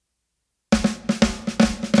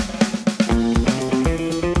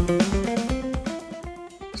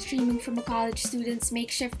college student's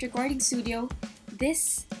makeshift recording studio,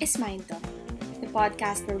 this is Mind Talk, the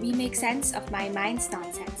podcast where we make sense of my mind's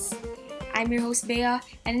nonsense. I'm your host Bea,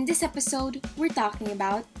 and in this episode, we're talking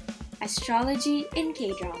about astrology in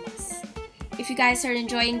K-dramas. If you guys are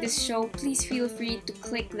enjoying this show, please feel free to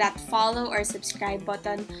click that follow or subscribe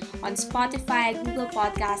button on Spotify, Google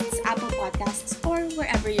Podcasts, Apple Podcasts, or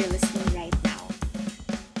wherever you're listening right now.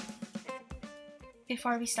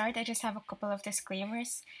 Before we start, I just have a couple of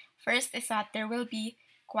disclaimers. First is that there will be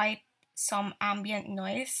quite some ambient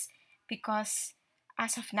noise because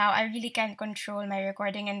as of now, I really can't control my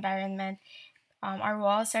recording environment. Our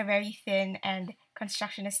walls are very thin and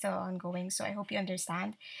construction is still ongoing, so I hope you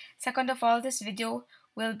understand. Second of all, this video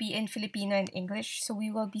will be in Filipino and English, so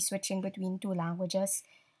we will be switching between two languages.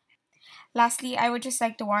 Lastly, I would just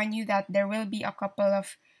like to warn you that there will be a couple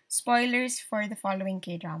of spoilers for the following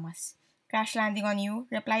K-dramas: Crash Landing on You,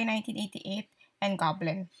 Reply 1988, and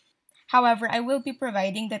Goblin. However, I will be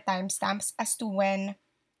providing the timestamps as to when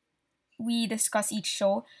we discuss each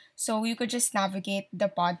show, so you could just navigate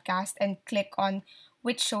the podcast and click on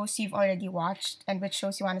which shows you've already watched and which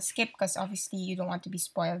shows you want to skip because obviously you don't want to be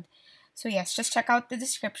spoiled. So yes, just check out the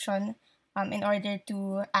description in order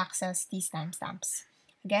to access these timestamps.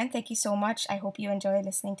 Again, thank you so much. I hope you enjoy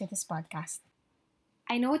listening to this podcast.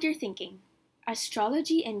 I know what you're thinking.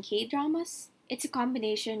 Astrology and K-dramas? It's a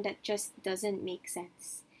combination that just doesn't make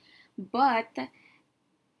sense. But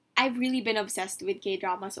I've really been obsessed with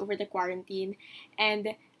K-dramas over the quarantine,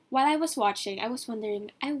 and while I was watching, I was wondering,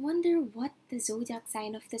 I wonder what the zodiac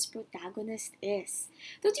sign of this protagonist is.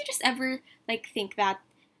 Don't you just ever think that,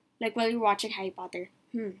 while you're watching Harry Potter,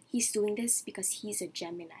 he's doing this because he's a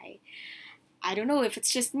Gemini. I don't know if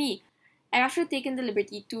it's just me. I've actually taken the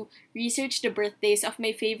liberty to research the birthdays of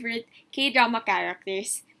my favorite K-drama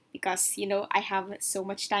characters because, I have so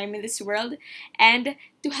much time in this world. And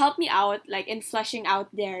to help me out, in fleshing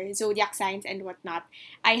out their zodiac signs and whatnot,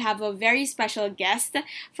 I have a very special guest.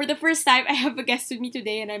 For the first time, I have a guest with me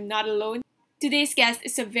today and I'm not alone. Today's guest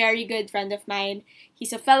is a very good friend of mine.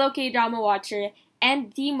 He's a fellow K-drama watcher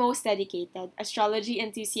and the most dedicated astrology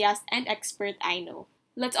enthusiast and expert I know.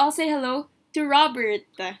 Let's all say hello to Robert.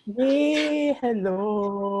 Yay!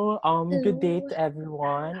 Hello! Good day Hello. to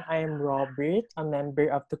everyone. I am Robert, a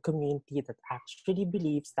member of the community that actually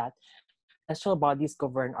believes that celestial bodies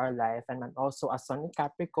govern our life, and I'm also a sun in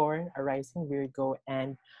Capricorn, a rising Virgo,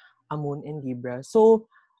 and a moon in Libra. So,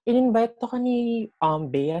 in-invite ako ni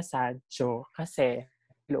Bea Sadjo kasi,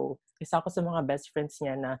 hello, isa ako sa mga best friends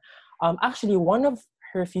niya na, actually, one of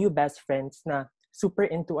her few best friends na super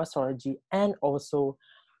into astrology and also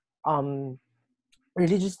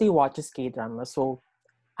religiously watches K-drama. So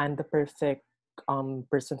I'm the perfect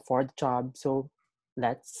person for the job. So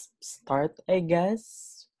let's start, I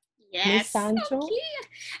guess. Miss Yes. Sancho? Okay.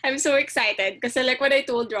 I'm so excited because when I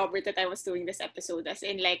told Robert that I was doing this episode, as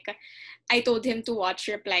in I told him to watch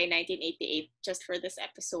Reply 1988 just for this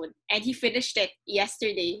episode, and he finished it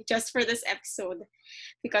yesterday just for this episode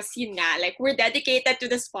because yun nga, we're dedicated to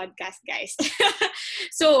this podcast, guys.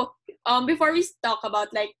 So before we talk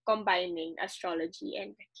about combining astrology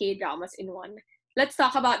and K dramas in one, let's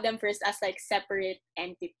talk about them first as separate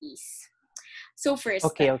entities. So first,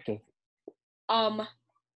 Okay. um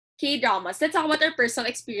K-dramas. Let's talk about our personal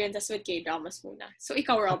experiences with K-dramas muna. So,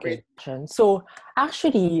 ikaw, Robert. Okay. So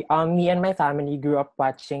actually, me and my family grew up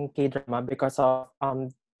watching K-drama because of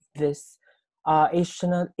this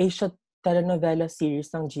Asia telenovela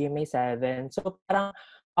series ng GMA7. So parang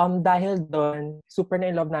dahil doon, super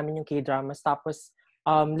na-love namin yung K-dramas. Tapos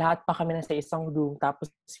lahat pa kami nasa isang room.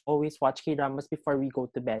 Tapos always watch K-dramas before we go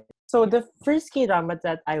to bed. So the first K-drama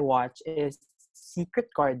that I watch is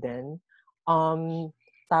Secret Garden.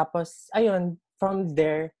 Tapos, ayun, from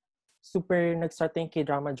there, super nag-start yung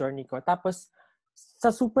K-drama journey ko. Tapos, sa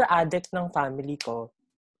super addict ng family ko,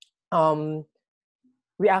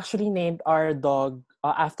 we actually named our dog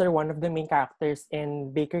after one of the main characters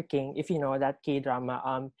in Baker King, if you know that K-drama.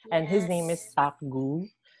 And his name is Sakgu.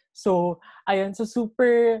 So, ayun, so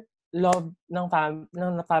super love ng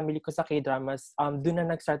family ko sa K-dramas. Doon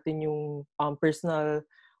na nag-start din yung personal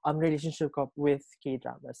relationship ko with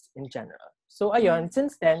K-dramas in general. So, ayun,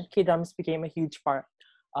 since then, K-dramas became a huge part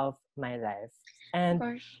of my life.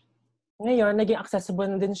 And ngayon, naging accessible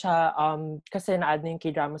na din siya kasi na-add na yung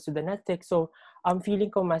K-dramas to the Netflix. So,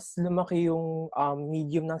 feeling ko mas lumaki yung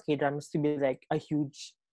medium ng K-dramas to be a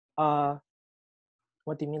huge,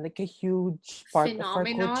 what do you mean? A huge part Phenomenon? of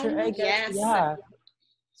our culture, I guess. Yes. Yeah.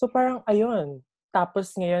 So, parang, ayun.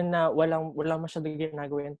 Tapos ngayon na walang masyadong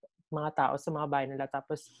ginagawa yung mga tao sa mga bahay nila.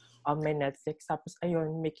 Tapos, may Netflix. Tapos,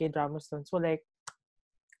 ayun, may K-dramas doon. So,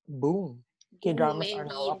 boom. K-dramas are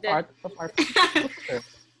now a Indeed. part of our culture.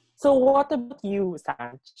 So what about you,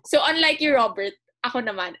 Sanj? So, unlike you, Robert, ako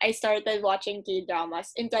naman, I started watching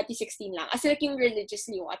K-dramas in 2016 lang. As like yung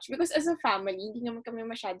religiously watch. Because as a family, hindi naman kami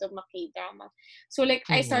masyado ma-K-drama. So, like,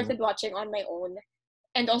 I started watching on my own.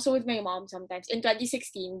 And also with my mom sometimes. In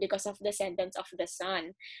 2016, because of The Sentence of the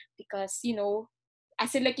Sun. Because,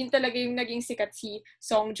 as in, like, yun talaga yung naging sikat si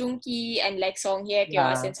Song Joong Ki and like Song Hye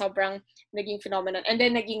Kyo. As in, sobrang naging phenomenon. And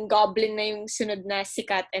then, naging Goblin na yung sunod na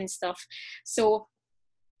sikat and stuff. So,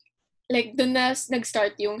 like, dun na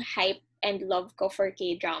nag-start yung hype and love ko for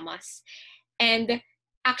K-dramas. And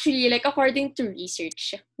actually, like, according to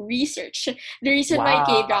research, the reason why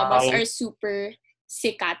K-dramas are super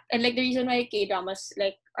sikat, and like the reason why K-dramas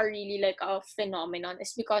like are really like a phenomenon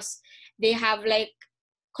is because they have like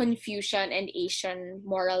Confucian and Asian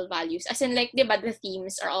moral values. As in, like, diba, the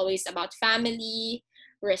themes are always about family,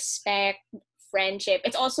 respect, friendship.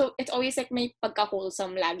 It's always like may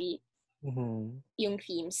pagka-wholesome lagi yung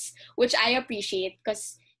themes, which I appreciate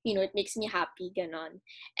because, it makes me happy, ganon.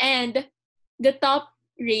 And the top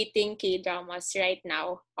rating K-dramas right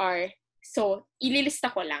now are, so,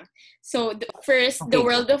 ililista ko lang. So, first, The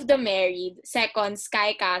World of the Married. Second,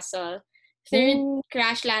 Sky Castle. Third,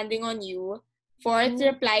 Crash Landing on You. Fourth,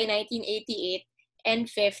 Reply 1988. And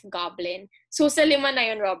fifth, Goblin. So, sa lima na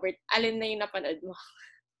yun, Robert, alin na yung napanood mo?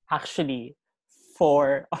 Actually,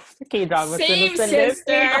 4 of the K-dramas. Same,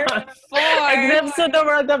 sister! 4! Except sa The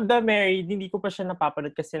World of the Married, hindi ko pa siya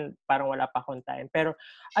napapanood kasi parang wala pa akong time. Pero,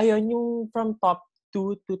 ayun, yung from top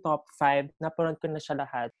 2 to top 5, napanood ko na siya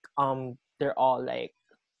lahat. They're all like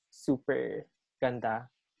super ganda.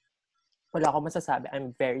 Wala akong masasabi.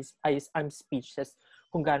 I'm speechless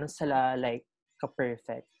kung gaano sila like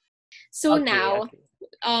ka-perfect. So now,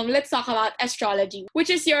 let's talk about astrology, which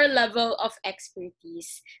is your level of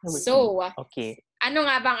expertise. So, ano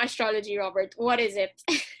nga bang astrology, Robert? What is it?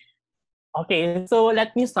 Okay, so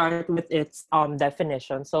let me start with its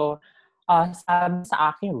definition. So, sabi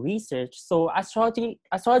sa aking research, so astrology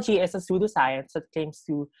is a pseudoscience that claims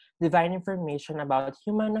to divine information about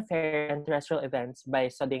human affairs and terrestrial events by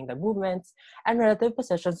studying the movements and relative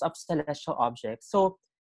positions of celestial objects. So,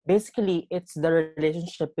 basically, it's the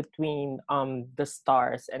relationship between the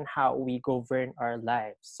stars and how we govern our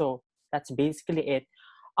lives. So, that's basically it.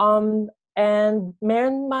 And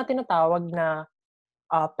meron mga tinatawag na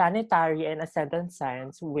planetary and ascendant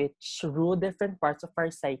signs which rule different parts of our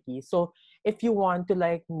psyche. So, if you want to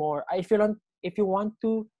if you want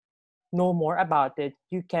to know more about it,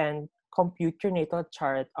 you can compute your natal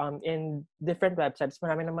chart in different websites.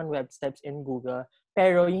 Marami naman websites in Google.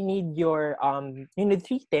 Pero you need you need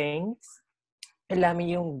 3 things. Kailangan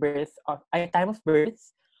yung time of birth,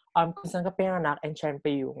 kung saan ka pinanganak, and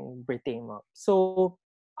syempre yung birthday mo. So,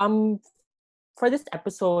 for this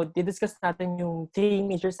episode, i-discuss natin yung 3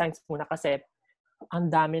 major signs muna kasi ang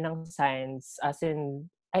dami ng signs. As in,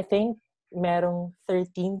 I think merong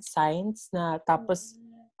 13 signs na tapos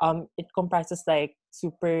it comprises like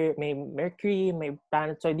may Mercury, may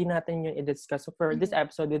planet. So, hindi natin yung i-discuss. So, for this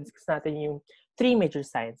episode, i-discuss natin yung 3 major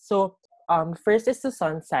signs. So, first is the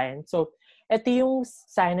sun sign. So, ito yung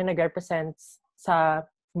sign na nag-represent sa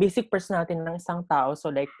basic personality ng isang tao. So,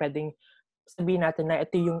 like, pwedeng sabihin natin na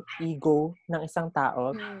ito yung ego ng isang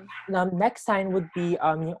tao. Next sign would be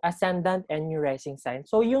yung ascendant and yung rising sign.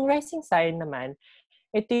 So, yung rising sign naman,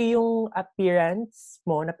 ito yung appearance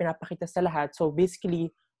mo na pinapakita sa lahat. So,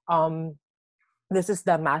 basically, this is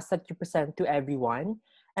the mask that you present to everyone.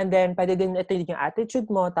 And then, pwede din ito yung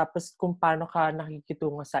attitude mo, tapos kung paano ka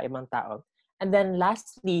nakikitungo sa ibang tao. And then,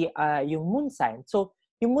 lastly, yung moon sign. So,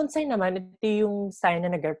 yung moon sign naman, ito yung sign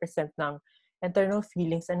na nag-represent ng internal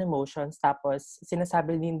feelings and emotions. Tapos,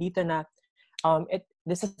 sinasabi din dito na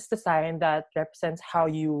this is the sign that represents how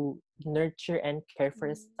you nurture and care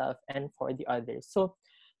for yourself and for the others. So,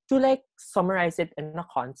 to like summarize it in a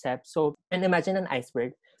concept, and imagine an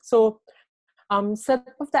iceberg. So, sa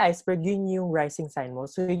top of the iceberg, yun yung rising sign mo.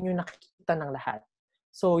 So, yun yung nakikita ng lahat.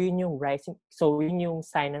 So, yun yung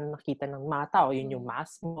sign na nakita ng mga tao. Yun yung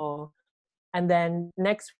mask mo. And then,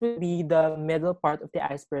 next will be the middle part of the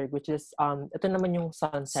iceberg, which is, ito naman yung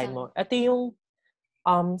sun sign mo. Ito yung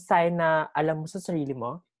sign na alam mo sa sarili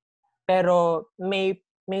mo, pero may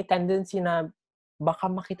tendency na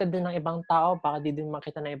baka makita din ng ibang tao, baka di din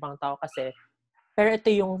makita ng ibang tao kasi, pero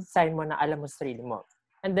ito yung sign mo na alam mo sa sarili mo.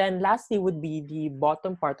 And then, lastly would be the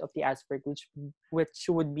bottom part of the iceberg, which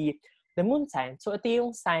would be the moon sign. So, ito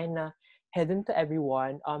yung sign na hidden to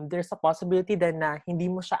everyone. There's a possibility then na hindi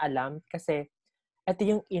mo siya alam kasi ito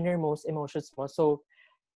yung innermost emotions mo. So,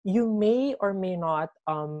 you may or may not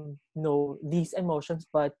know these emotions,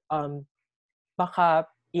 but baka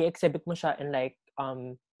i-exhibit mo siya in like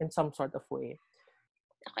in some sort of way.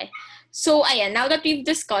 Okay. So, ayan, now that we've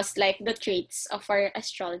discussed like the traits of our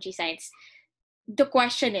astrology signs, the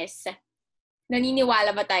question is,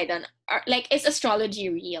 naniniwala ba tayo doon? Or, like, is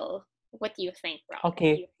astrology real? What do you think, Rob?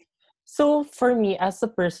 Okay. So for me, as a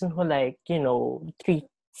person who like, treats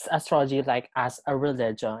astrology like as a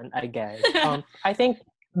religion, I guess. I think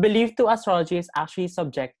belief to astrology is actually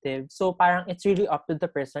subjective. So parang it's really up to the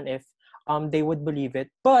person if they would believe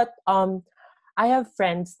it. But I have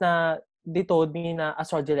friends na they told me na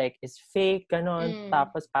astrology like is fake, ganon.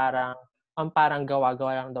 Tapos parang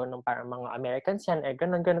gawa-gawa lang daw ng parang mga Americans yan,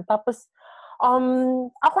 ganon. Tapos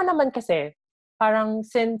ako naman kasi parang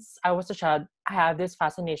since I was a child, I have this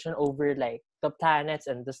fascination over like the planets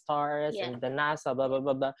and the stars and the NASA, blah, blah,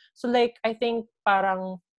 blah, blah. So like, I think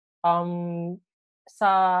parang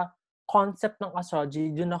sa concept ng astrology,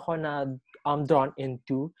 dun ako na drawn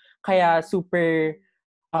into. Kaya super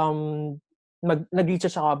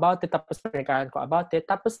nag-research ako about it, tapos pinag-aaral ko about it.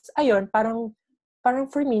 Tapos, ayun, parang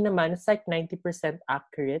for me naman, it's like 90%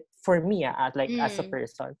 accurate for me, as a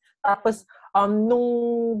person. Tapos,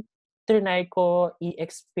 nung trinay ko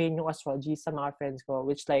i-explain yung astrology sa mga friends ko,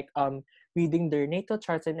 which like, reading their natal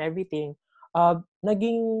charts and everything,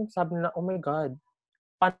 naging sabi na, oh my God,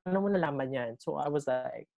 paano mo nalaman yan? So, I was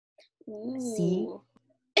like, see?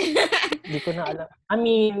 Di ko na alam. I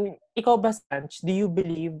mean, ikaw ba, Sanch, do you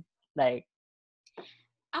believe, like,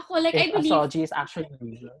 ako, like, I believe astrology is actually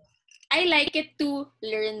real? I like it to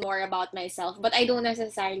learn more about myself, but I don't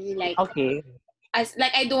necessarily like,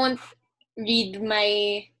 I don't read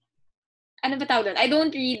my, ano ba tawag doon? I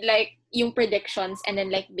don't read, like, yung predictions and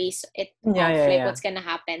then, like, base it off, what's gonna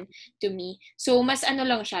happen to me. So, mas ano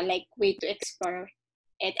lang siya, like, way to explore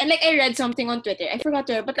it. And, like, I read something on Twitter. I forgot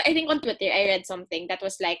where, but I think on Twitter, I read something that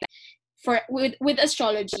was, like, with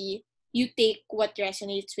astrology, you take what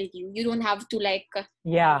resonates with you. You don't have to, like,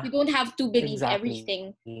 you don't have to believe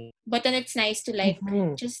everything. But then it's nice to, like,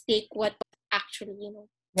 just take what actually,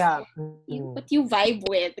 what you vibe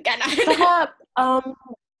with. Saka,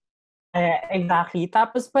 exactly.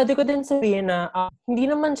 Tapos, pwede ko din sabihin na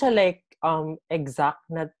hindi naman siya like exact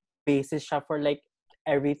na basis siya for like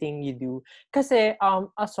everything you do. Kasi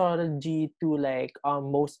astrology to like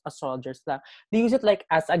most astrologers they use it like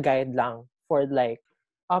as a guide lang for like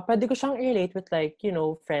pwede ko siyang relate with like,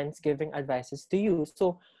 friends giving advices to you.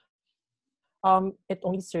 So, it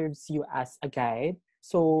only serves you as a guide.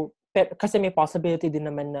 So, kasi may possibility din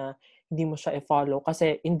naman na hindi mo siya i-follow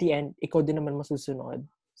kasi in the end, ikaw din naman masusunod.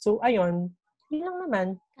 So, ayun. Yun lang naman.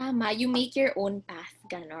 Tama. You make your own path,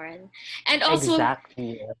 ganon. And also,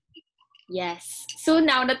 exactly. Yes. So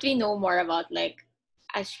now that we know more about like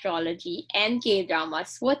astrology and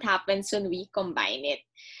K-dramas, what happens when we combine it?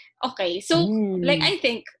 Okay. So, like, I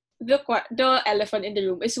think the elephant in the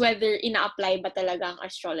room is whether ina-apply ba talaga ang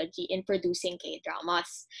astrology in producing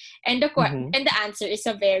K-dramas. And the answer is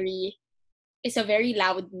a very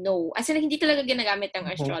loud no. As in, hindi talaga ginagamit ang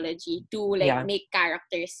astrology to like make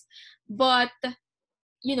characters. But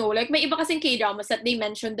like may iba kasing K-dramas that they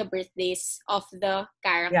mention the birthdays of the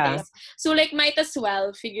characters. So like might as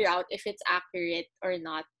well figure out if it's accurate or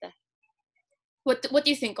not. What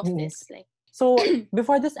do you think of this? Like, so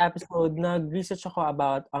before this episode, nag-research ako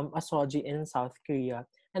about astrology in South Korea.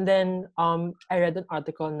 And then I read an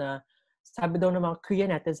article na sabi daw ng mga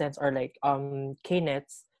Korean netizens or like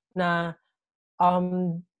K-nets na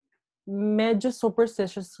medyo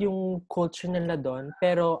superstitious yung culture nila doon,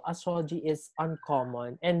 pero astrology is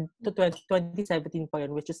uncommon. And to 2017 pa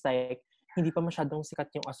yun, which is like, hindi pa masyadong sikat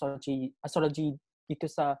yung astrology dito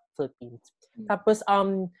sa Philippines. Tapos,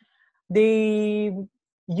 they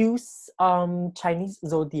use Chinese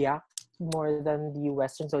zodiac more than the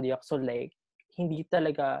Western zodiac. So like, hindi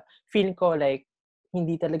talaga, feeling ko like,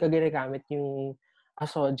 hindi talaga ginagamit yung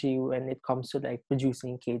astrology when it comes to like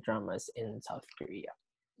producing K-dramas in South Korea.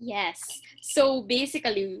 Yes. So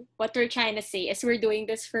basically, what we're trying to say is we're doing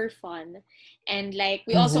this for fun, and like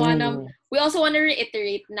we also wanna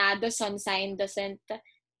reiterate na the sun sign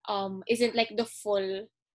isn't like the full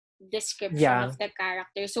description of the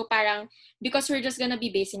character. So parang because we're just gonna be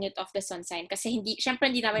basing it off the sun sign, kasi syempre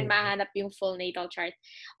hindi namin mahanap yung full natal chart.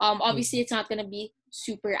 Obviously it's not gonna be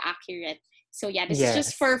super accurate. So yeah, this is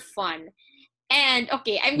just for fun. And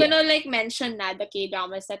okay, I'm gonna like mention na the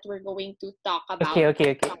K-dramas that we're going to talk about.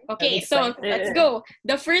 Okay, so let's go.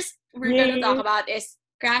 The first we're gonna talk about is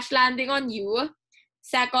Crash Landing on You.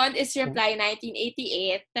 Second is Reply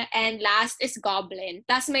 1988. And last is Goblin.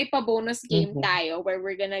 Tas may pa-bonus game tayo where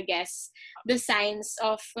we're gonna guess the signs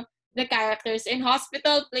of the characters in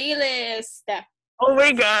Hospital Playlist. Oh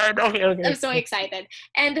my God! Okay. I'm so excited.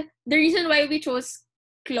 And the reason why we chose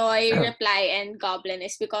Chloe, Reply, and Goblin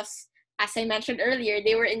is because, as I mentioned earlier,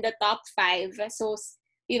 they were in the top 5. So,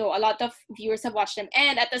 a lot of viewers have watched them.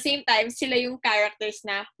 And at the same time, sila yung characters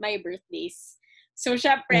na my birthdays. So,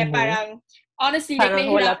 syempre, parang, honestly, like,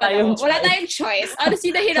 Parang wala nahihirapan ako. Wala choice. tayong choice.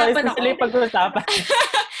 Honestly, nahihirapan Choice na ako. sila yung pag-uusapan.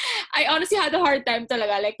 I honestly had a hard time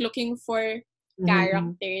talaga, like, looking for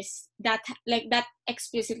characters that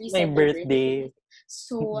explicitly My said their birthday.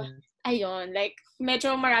 So, ayun, like,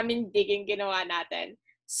 medyo maraming digging ginawa natin.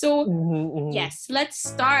 So, yes, let's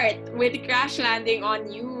start with Crash Landing on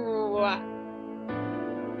You.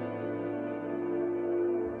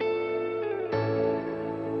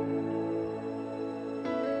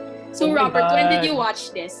 So, Robert, when did you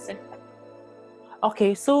watch this?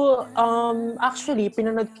 Okay, so actually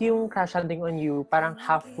pinanood ko yung Crash Landing on You parang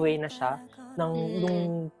halfway na siya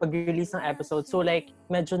nung pag-release ng episode. So like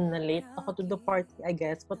medyo na late ako to the party, I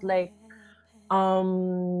guess. But like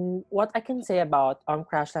what I can say about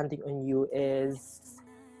Crash Landing on You is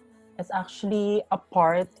it's actually a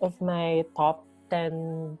part of my top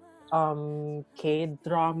 10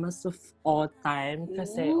 K-dramas of all time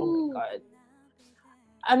kasi oh my god.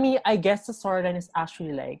 I mean, I guess the storyline is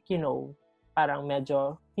actually like, parang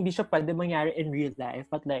medyo hindi siya pwede mangyari in real life,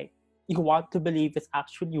 but like you want to believe it's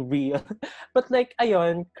actually real. But like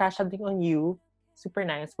ayun, Crash Landing on You, super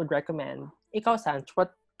nice, would recommend. Ikaw, Sanch,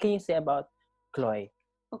 what can you say about Chloe?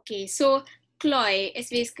 Okay, so Chloe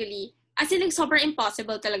is basically, as in like sobrang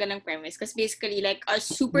impossible talaga ng premise because basically like a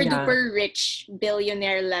super duper rich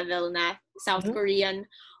billionaire level na South Korean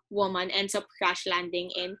woman ends up crash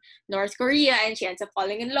landing in North Korea and she ends up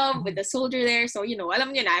falling in love with the soldier there. So,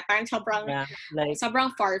 alam niyo na, parang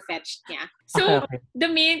sobrang far-fetched niya. So, the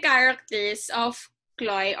main characters of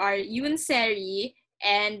Chloe are Yoon Se-ri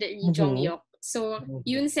and Lee Jong-hyuk. So,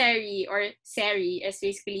 Yoon Se-ri or Seri is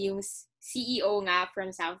basically yung CEO nga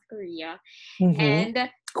from South Korea. And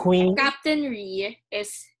Queen Captain Ri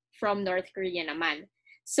is from North Korea naman.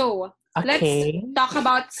 So, let's talk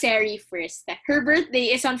about Seri first. Her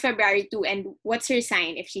birthday is on February 2, and what's her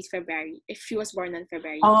sign if she was born on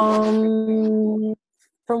February 2?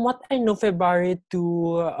 From what I know, February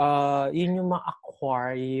 2, yun yung mga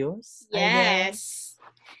Aquarius, yes. I guess.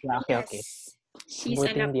 Yeah, okay. She's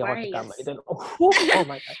Buti an Aquarius. Oh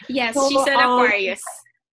my God. Yes, so, she's an Aquarius.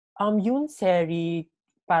 Yoon Se-ri,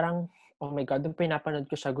 parang, oh my God, nung pinapanood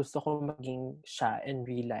ko siya, gusto ko maging siya in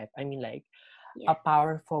real life. I mean like, a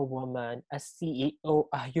powerful woman, a CEO,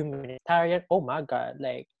 a humanitarian, oh my God,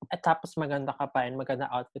 like, at tapos maganda ka pa and maganda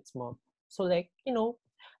outfits mo. So like,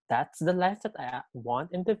 that's the life that I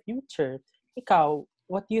want in the future. Ikaw,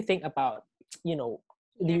 what do you think about, Yoon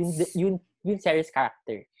Se-ri's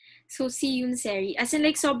character? So si Yoon Se-ri, as in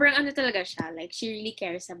like, sobrang ano talaga siya, like, she really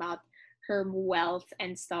cares about her wealth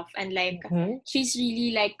and stuff, and like she's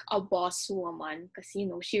really like a boss woman kasi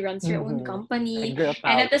she runs her own company,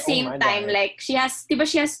 and at the same time like she has 2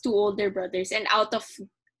 older brothers, and out of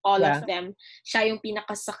all of them siya yung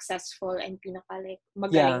pinaka successful and pinaka like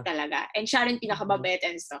magaling talaga, and siya rin pinaka mabait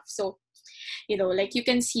and stuff. So like you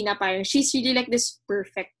can see na parang she's really like this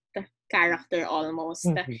perfect character almost,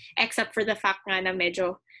 except for the fact nga na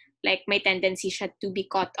medyo like may tendency siya to be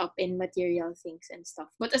caught up in material things and stuff.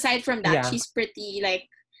 But aside from that, she's pretty like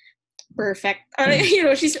perfect.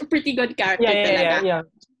 She's a pretty good character talaga. Yeah.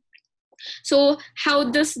 So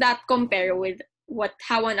how does that compare with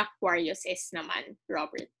how an Aquarius is naman,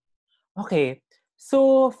 Robert? Okay.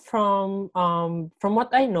 So from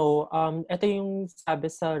what I know, ito yung sabi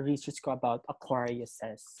sa research ko about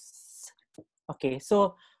Aquariuses. Okay,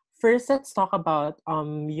 so first let's talk about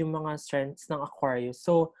yung mga strengths ng Aquarius.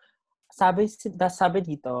 So sabi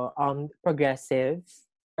dito, progressive,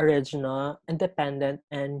 original, independent,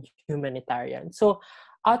 and humanitarian. So,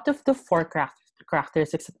 out of the 4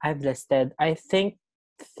 characteristics that I've listed, I think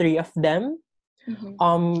 3 of them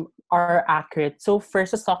are accurate. So,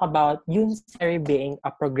 first, let's talk about Yoon Se-ri being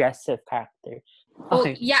a progressive character.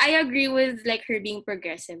 Okay. Oh, yeah, I agree with like her being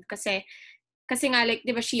progressive kasi nga like,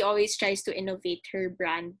 di ba, she always tries to innovate her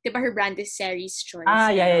brand. Di ba her brand is Seri's Choice?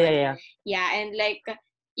 Yeah. Yeah, and like,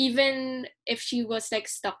 even if she was like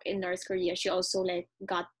stuck in North Korea, she also like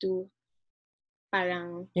got to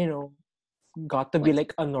parang got to be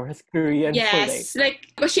like a North Korean for like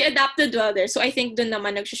but she adapted well there. So I think dun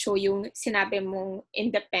naman nagsho-show yung sinabi mong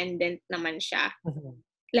independent naman siya.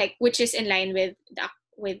 Like which is in line with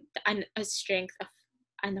a strength of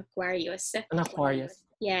an Aquarius. An Aquarius.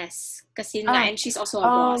 Yes, kasi and she's also a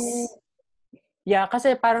boss. Yeah,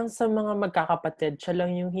 kasi parang sa mga magkakapatid, siya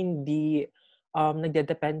lang yung hindi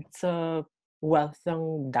nagde-depend sa wealth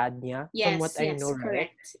ng dad niya, from what I know, right?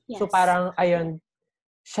 Correct. Yes. So parang, ayun,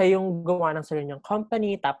 siya yung gawa ng sarili niyang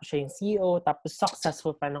company, tapos siya yung CEO, tapos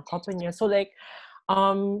successful pa ng company niya. So like,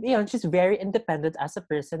 she's very independent as a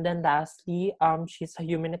person. Then lastly, she's a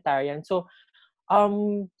humanitarian. So,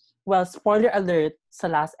 well, spoiler alert, sa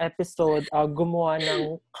last episode, gumawa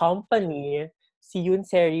ng company si Yoon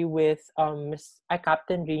Seri with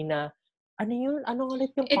Captain Rina. Ano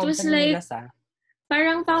ulit yung It was company nila like, sa?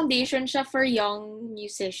 parang foundation siya for young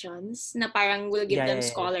musicians na parang will give them Yeah.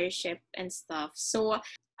 scholarship and stuff. So, Ayan.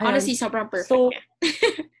 honestly, sobrang perfect So, niya.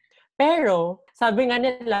 pero, sabi nga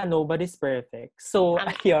nila, nobody's perfect. So,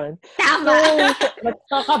 Tama. ayun. Tama! So, let's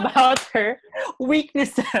talk about her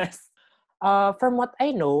weaknesses. From what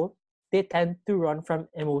I know, they tend to run from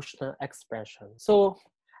emotional expression. So,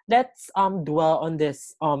 let's dwell on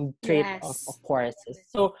this trait of Yes. Aquarius.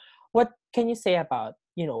 So, what can you say about,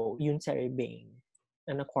 Yoon Seri being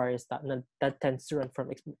an Aquarius that tends to run from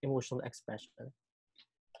emotional expression?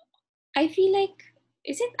 I feel like,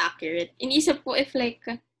 is it accurate? Inisip ko if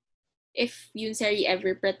Yoon Seri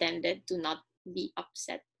ever pretended to not be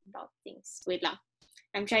upset about things. Wait lang.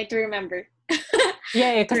 I'm trying to remember.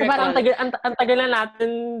 Yeah, kasi parang ang tagal na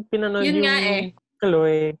natin pinanood Yun yung nga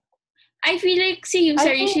Chloe. I feel like si Yoon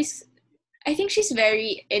Seri, I think she's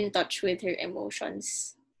very in touch with her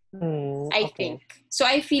emotions. I okay. think. So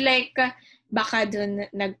I feel like baka dun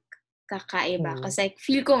nagkakaiba. Kasi like,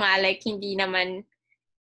 feel ko nga like hindi naman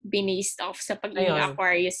based off sa pagiging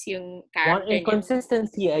Aquarius yung character niya. One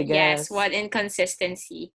inconsistency, I guess. Yes, one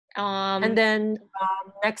inconsistency. And then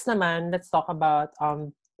next naman, let's talk about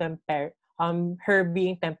her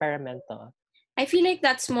being temperamental. I feel like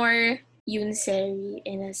that's more Yoon Seri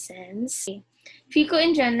in a sense. Feel ko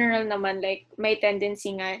in general naman, like, may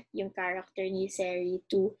tendency nga yung character ni Seri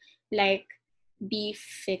to, like, be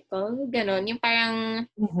fickle. Ganon. Yung parang,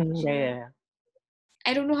 yeah.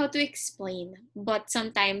 I don't know how to explain, but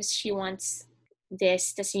sometimes she wants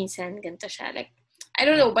this, tas minsan ganito siya. Like, I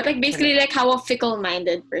don't know, but like basically like how a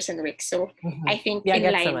fickle-minded person works. So, I think in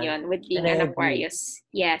line yon with being an Aquarius.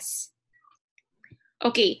 Yes.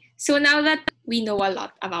 Okay, so now that we know a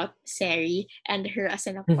lot about Seri and her as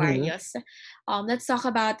an Aquarius, let's talk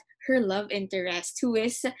about her love interest, who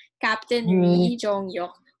is Captain Ri Jong-hyuk,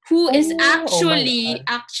 who is actually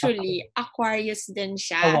Aquarius din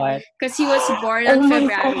siya. Because he was born on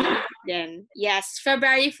February then. Yes,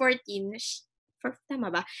 February 14. Tama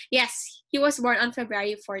ba? Yes, he was born on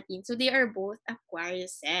February 14. So they are both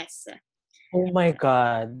Aquariuses. Oh my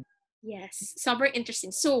God. Yes, super interesting.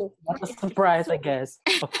 So, what a surprise, I guess.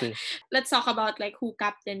 Okay. Let's talk about like who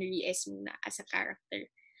Captain Ri is muna as a character.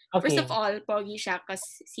 Okay. First of all, pogi siya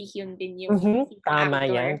kasi si Hyun Bin yung tama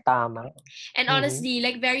actor. Yan, tama. And honestly,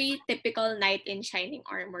 like very typical knight in shining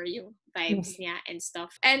armor yung vibes niya and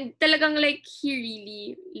stuff. And talagang like he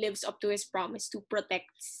really lives up to his promise to protect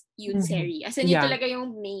Yoon Seri. As in, yun talaga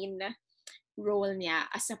yung main role niya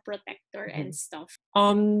as a protector and stuff.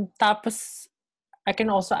 Tapos I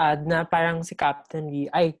can also add na parang si Captain Ri,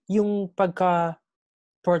 yung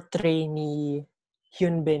pagka-portray ni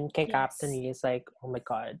Hyun Bin kay Captain Ri is like, oh my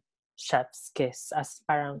God, chef's kiss. As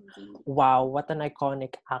parang, wow, what an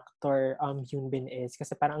iconic actor Hyun Bin is.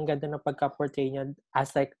 Kasi parang ang ganda ng pagka-portray niya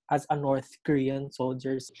as a North Korean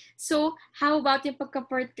soldier. So, how about yung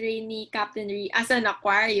pagka-portray ni Captain Ri as an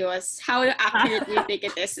Aquarius? How accurate do you think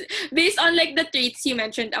it is? Based on like the traits you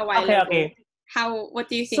mentioned a while ago. Okay.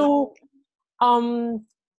 What do you think? So,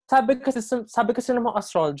 sabi kasi ng mga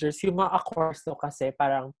astrologers, yung mga Aquarius daw kasi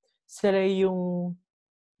parang sila yung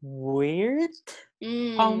weird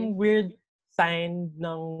sign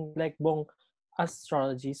ng like buong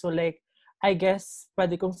astrology. So like, I guess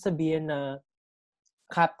pwede kong sabihin na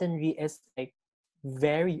Captain Ri is like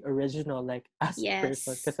very original like as a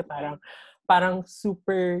person. Kasi parang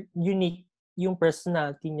super unique yung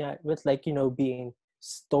personality niya with like, being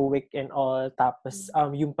stoic and all, tapos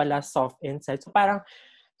yung pala soft inside. So parang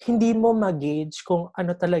hindi mo mag-gauge kung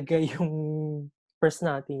ano talaga yung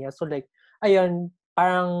personality niya. So like, ayun,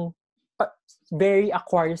 parang very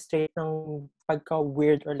Aquarius trait ng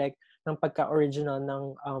pagka-weird or like ng pagka-original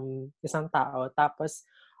ng isang tao. Tapos,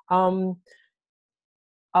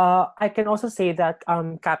 I can also say that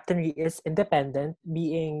Captain Ri is independent,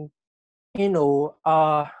 being,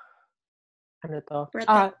 protector.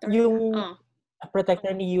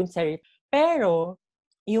 Protector ni Yoon Seri. Pero,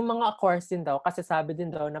 yung mga Aquarius din daw, kasi sabi din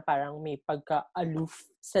daw na parang may pagka-aloof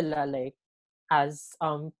sila like as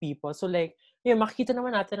people. So like, makikita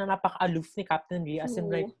naman natin na napaka-aloof ni Captain Ri as in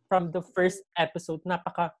like from the first episode,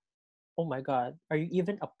 oh my God, are you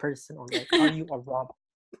even a person or like, are you a robot?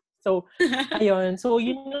 So, ayun. So,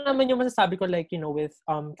 yun naman yung masasabi ko like, with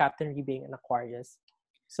Captain Ri being an Aquarius.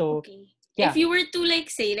 So, okay. Yeah. If you were to like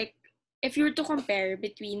say like if you were to compare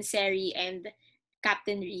between Seri and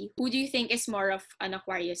Captain Ri, who do you think is more of an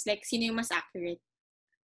Aquarius? Like, sino yung mas accurate?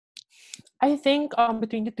 I think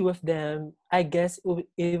between the two of them, I guess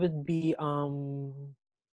it would be yung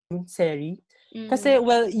Seri. Kasi,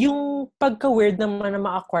 well, yung pagka-weird naman ng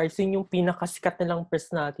mga Aquarius, yun yung pinakasikat nilang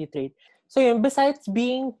personality trait. So yun, besides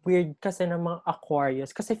being weird kasi ng mga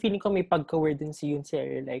Aquarius, kasi feeling ko may pagka-weird din si Yun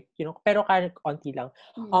Seri, like, pero kahit konti lang.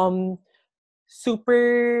 Super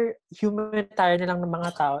humanitarian na lang ng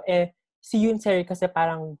mga tao. Si Yun Seri kasi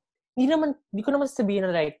parang, hindi ko naman sabihin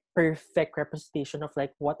na like perfect representation of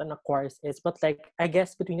like what an Aquarius is, but like, I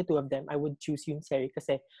guess between the two of them, I would choose Yun Seri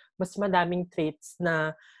kasi mas madaming traits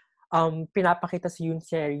na pinapakita si Yun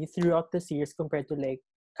Seri throughout the series compared to like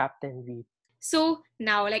Captain Reed. So,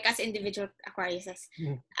 now, like, as individual Aquariuses,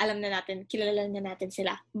 alam na natin, kilala na natin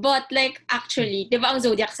sila. But, like, actually, di ba ang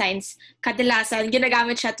zodiac signs, kadalasan,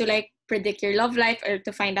 ginagamit siya to, like, predict your love life or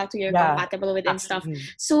to find out who you're compatible with and stuff.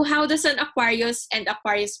 So, how does an Aquarius and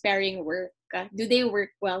Aquarius pairing work? Do they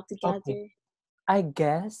work well together? Okay. I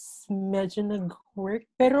guess, medyo nag-work.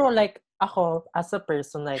 Pero, like, ako, as a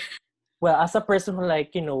person, like, well, as a person who,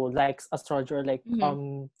 like, likes astrology or, like,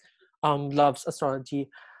 loves astrology,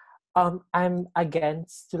 I'm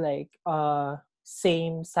against to like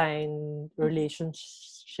same sign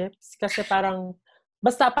relationships kasi parang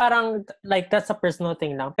basta parang like that's a personal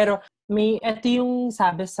thing lang, pero ito yung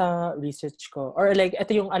sabi sa research ko or like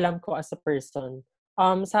ito yung alam ko as a person.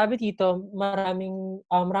 Sabi dito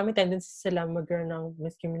maraming tendency sila magkaroon ng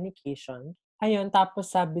miscommunication. Ayun,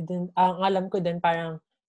 tapos sabi din ang alam ko din parang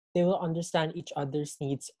they will understand each other's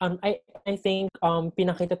needs. I think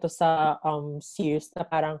pinakita to sa series na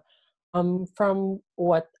parang from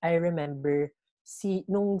what I remember,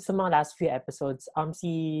 nung sa mga last few episodes,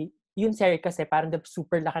 si Yun Seri kasi parang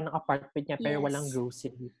super laki ng apartment niya pero walang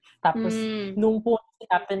grocery. Tapos, nung po si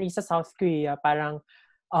Captain Lee sa South Korea, parang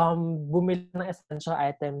bumili ng essential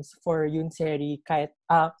items for Yun Seri kahit,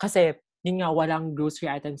 kasi yun nga, walang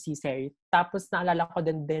grocery items si Seri. Tapos, naalala ko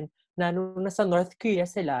din na nung nasa North Korea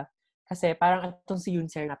sila, kasi parang itong si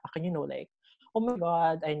Yun Seri, like, oh my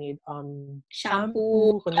God, I need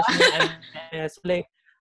shampoo, conditioner, and like,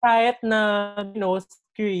 kahit na,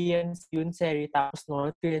 Koreans, Yun Seri, tapos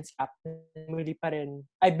North Koreans, Captain,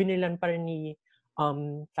 binilan pa rin ni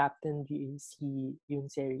Captain Lee si Yun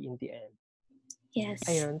Seri in the end. Yes.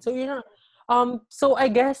 Ayun. So, so I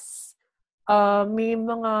guess, may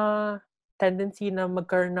mga tendency na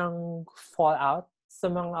magkaroon ng fallout sa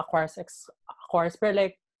mga Aquarius, pero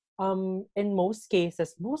like, in most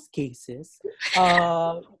cases,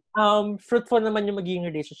 fruitful naman yung magiging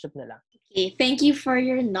relationship nila. Okay, thank you for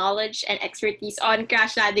your knowledge and expertise on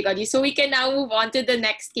Crash Landing on You. So we can now move on to the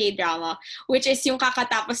next K-drama, which is yung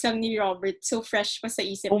kakatapos lang ni Robert. So fresh pa sa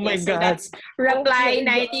isip niya. My so God. that's Reply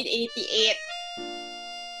 1988.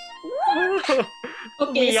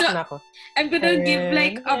 Okay, so I'm gonna give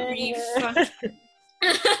like a brief...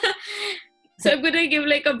 So I'm gonna give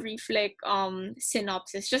like a brief like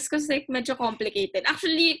synopsis just because like medyo complicated.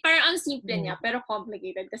 Actually, parang ang simple niya pero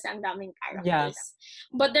complicated kasi ang daming characters. Yeah.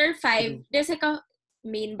 But there are 5. There's like a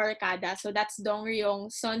main barkada. So that's Dong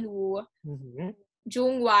Ryong, Sun Woo,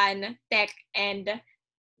 Jung Wan, Taek, and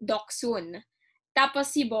Doksun.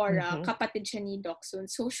 Tapos si Bora, kapatid siya ni Doksun.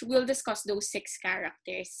 So we'll discuss those 6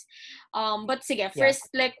 characters. But sige, first,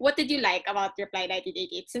 like, what did you like about Reply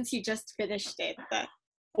 1988 since you just finished it?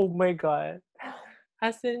 Oh my God.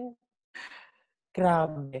 As in,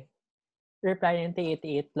 grabe. Reply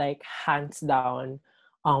 1988, like, hands down,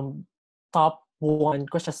 top 1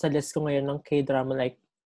 ko siya sa list ko ngayon ng K-drama, like,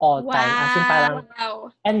 all time. As in, parang,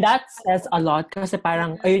 and that says a lot kasi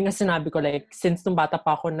parang, ayun nga sinabi ko, like, since nung bata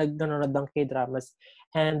pa ako nanonood ng K-dramas,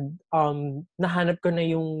 and nahanap ko na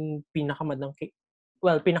yung pinakamagandang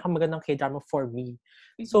K-drama for me.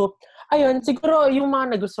 So, ayun, siguro yung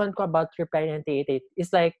mga nagustuhan ko about Reply 1988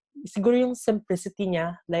 is like, siguro yung simplicity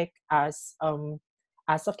niya, like, as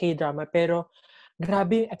a K-drama, pero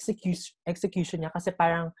grabe yung execution niya kasi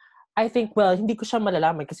parang, I think, well, hindi ko siya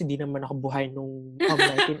malalaman kasi di naman ako buhay nung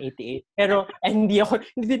 1988. Pero, hindi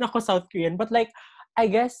din ako South Korean, but like, I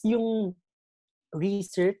guess yung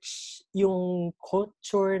research, yung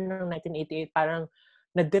culture ng 1988, parang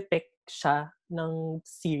na-depict siya ng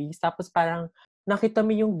series. Tapos parang nakita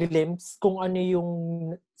mo yung glimpse kung ano yung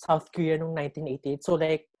South Korea noong 1988. So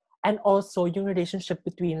like, and also yung relationship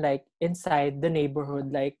between like inside the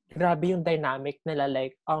neighborhood, like grabe yung dynamic nila,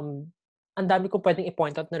 like ang dami ko pwedeng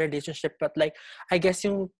i-point out na relationship, but like I guess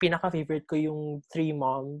yung pinaka-favorite ko yung 3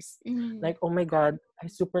 moms. Like, oh my God, I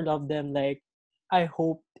super love them. Like I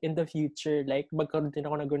hope in the future, like, magkaroon din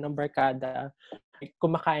ako ng ganung barkada. Like,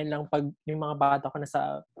 kumakain lang pag yung mga bata ko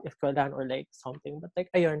nasa eskwelahan or like something. But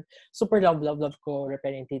like, ayun, super love ko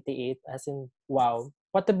Repelling 88, as in, wow.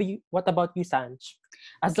 What about you, Sanj?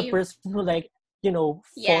 As the Okay. person who like,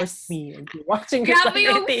 forced Yes. me into watching Grabe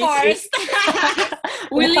yung Repelling 88. forced.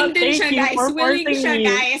 Willing din Thank siya, you guys. for Willing forcing siya, me.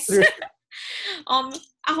 guys.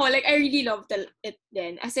 Ako, like, I really loved it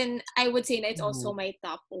then. As in, I would say na it's also my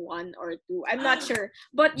top 1 or 2. I'm not sure.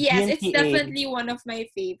 But yes, it's GNTA. definitely one of my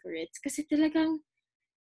favorites. Kasi talagang,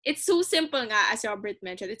 it's so simple nga, as Robert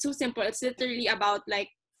mentioned. It's so simple. It's literally about,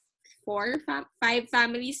 like, 5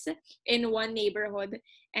 families in one neighborhood.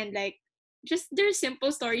 And, like, just their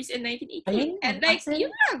simple stories in 1988. Ayun, And, like, as in-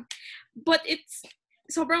 yun lang. But it's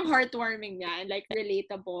sobrang heartwarming niya and, like,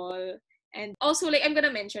 relatable. And also, like, I'm gonna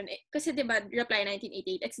mention, kasi diba, Reply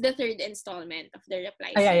 1988, it's the 3rd installment of the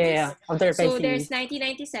Reply series. Yeah. Of the Reply So, series. there's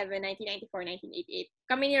 1997, 1994, 1988.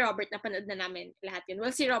 Kami ni Robert, napanood na namin lahat yun.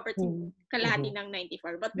 Well, si Robert, kalahati ng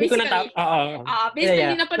 94. But Hindi ko basically,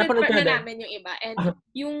 basically, napanood na din. namin yung iba. And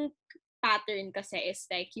yung pattern kasi is,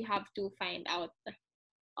 like, you have to find out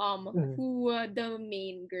who the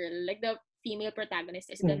main girl, like, the female protagonist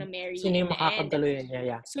is gonna marry Sino in yung the end. makakadaluyan niya,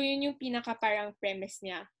 yeah. So, yun yung pinaka parang premise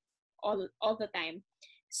niya all the time.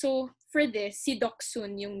 So, for this, si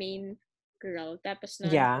Doksun yung main girl. Tapos nun,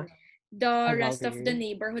 Yeah. the I rest love of it. the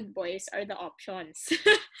neighborhood boys are the options.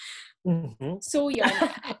 Mm-hmm. So, yun.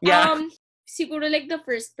 Yeah. Siguro, like, the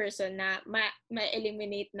first person na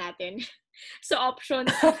ma-eliminate natin sa options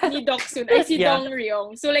ni Doksun ay si Yeah. Dong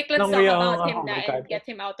Ryong. So, like, let's Dong talk Ryong, about him oh na my and God. get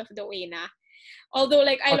him out of the way na. Although,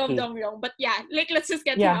 like, I love Okay. Dong Ryong, but yeah, like, let's just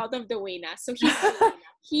get him out of the way na. So,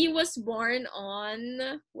 he was born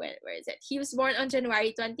on, where is it? He was born on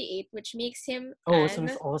January 28, which makes him so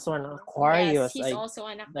he's also an Aquarius. Yes, he's also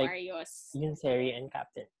an Aquarius. Yun, Seri and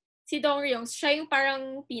Captain. Si Dong Ryong, siya yung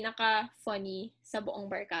parang pinaka-funny sa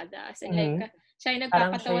buong barkada. As in, like, siya yung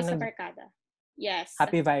nagpapatawa sa barkada. Yes.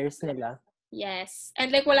 Happy virus nila. Yes.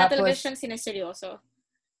 And, like, wala talaga siyang sineseryoso.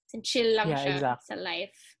 Chill lang siya sa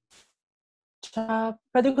life. Tsaka,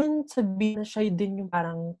 pwede ko rin sabihin na siya din yung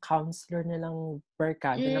parang counselor nilang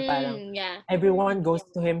barkada na parang everyone goes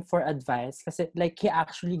to him for advice kasi like he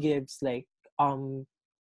actually gives like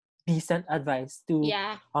decent advice to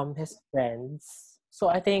his friends.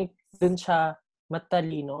 So I think dun siya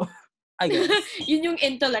matalino. I guess. Yun yung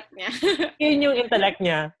intellect niya. Yun yung intellect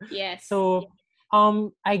niya. Yes. So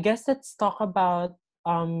I guess let's talk about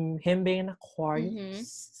him being an Aquarius.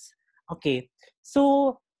 Mm-hmm. Okay.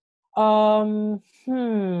 So I'm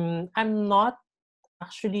not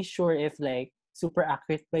actually sure if like super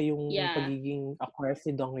accurate ba yung pagiging Aquarius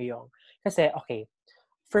ni Dong Ryong. Kasi, okay,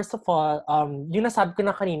 first of all, yung nasabi ko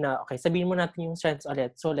na kanina, okay, sabihin mo natin yung strengths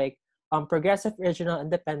ulit. So like, progressive, original,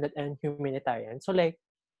 independent, and humanitarian. So like,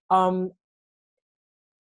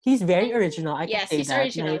 he's very original. I can say that.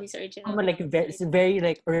 Original. Like, he's original. Like, it's very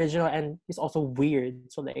like original and he's also weird.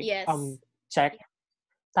 So like, check.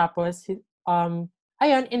 Tapos,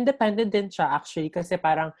 ayun, independent din siya actually kasi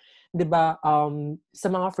parang, 'di ba, sa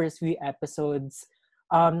mga first few episodes,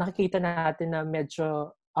 nakikita natin na medyo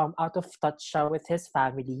out of touch siya with his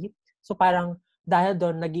family. So parang dahil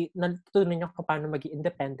doon natutunan niya kung paano maging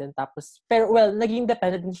independent tapos naging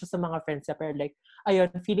independent din siya sa mga friends niya pero like ayun,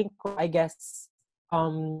 feeling ko I guess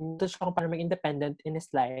ito siya kung paano maging independent in his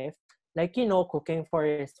life. Like, cooking for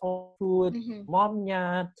his own food, mom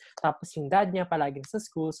niya, tapos yung dad niya palaging sa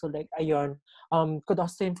school. So, like, ayun,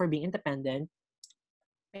 kudos to him for being independent.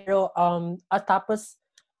 Pero, tapos,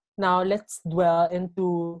 now, let's dwell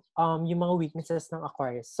into yung mga weaknesses ng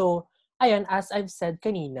Aquarius. So, ayun, as I've said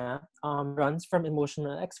kanina, runs from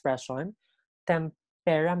emotional expression,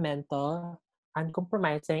 temperamental,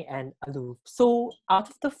 uncompromising, and aloof. So,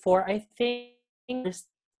 out of the 4, I think,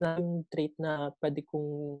 first na yung trait na pwede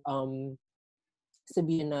kong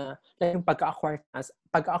sabihin na like yung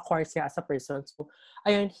pagka-Aquarius niya as a person. So,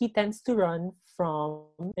 ayun, he tends to run from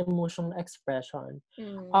emotional expression.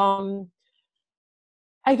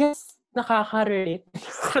 I guess nakaka-relate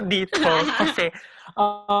dito kasi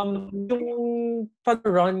yung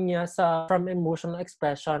pag-run niya from emotional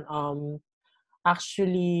expression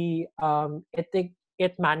actually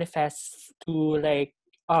it manifests to like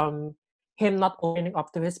him not opening up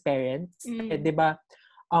to his parents. Eh, 'di ba?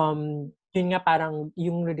 Yun nga parang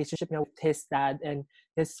yung relationship niya with his dad and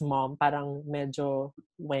his mom parang medyo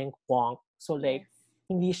wank-wonk. So like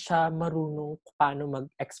hindi siya marunong paano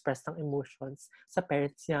mag-express ng emotions sa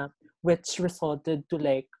parents niya, which resulted to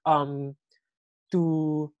like to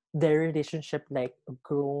their relationship like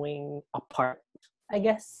growing apart, I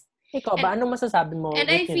guess. Ikaw ba, anong masasabi mo And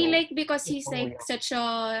with, I feel like because with he's like Dongryong? such a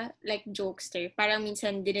like jokester, parang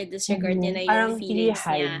minsan dinidisregard niya na yung Parang he feelings niya.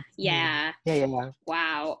 hides. Yeah. Yeah.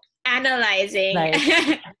 Wow. Analyzing. Like,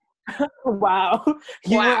 wow.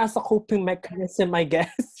 Humor Wow. as a coping mechanism, I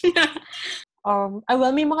guess.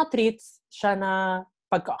 Well, may mga traits siya na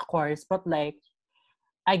pagka-Aquarius, but like,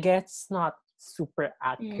 I guess not super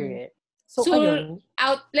accurate. So, ayun.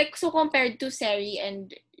 So compared to Seri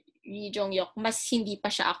and Lee Jong-hyuk, mas hindi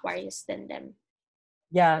pa siya Aquarius than them.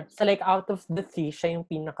 Yeah. So like, out of the three, siya yung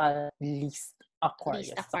pinaka-least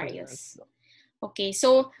Aquarius. Least Aquarius. Okay,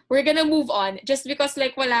 so we're gonna move on. Just because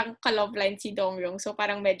like walang ka-love line si Dongryong, so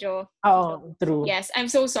parang medyo... Oh, true. Yes, I'm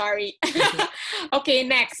so sorry. Okay,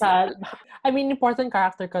 next. Sad. I mean, important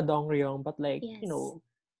character ka Dongryong, but like, Yes.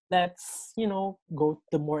 let's, go to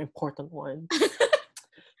the more important one.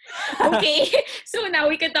 Okay, so now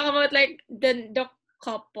we can talk about like the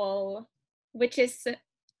couple, which is,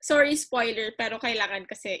 sorry spoiler, pero kailangan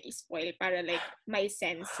kasi i-spoil para like may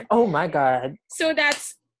sense. Oh my God. So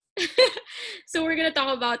that's, so we're gonna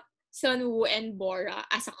talk about Sunwoo and Bora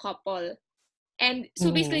as a couple. And so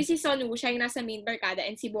basically si Sunwoo, siya yung nasa main barkada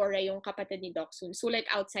and si Bora yung kapatid ni Doksun. So like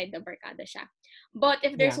outside the barkada siya. But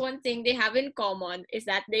if there's one thing they have in common is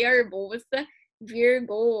that they are both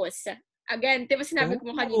Virgos. Again, diba sinabi ko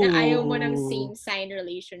mo kanina, ayaw mo ng same sign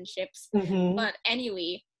relationships. But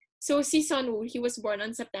anyway, so si Sunwoo, he was born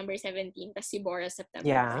on September 17, tas si Bora September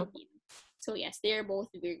 13. So yes, they are both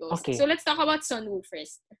Virgos. Okay. So let's talk about Sunwoo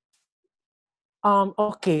first.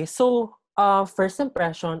 Okay, so first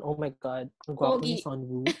impression, oh my God, ang gwapo ni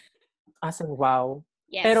Sunwoo. As in, wow.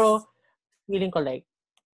 Yes. Pero, feeling ko like,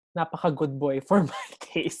 napaka-good boy for my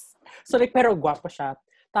case. So like, pero gwapo siya.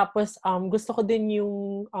 Tapos, gusto ko din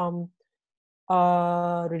yung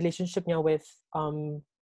relationship niya with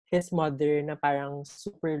his mother na parang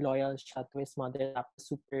super loyal siya to his mother. Tapos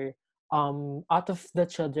super out of the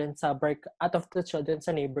children sa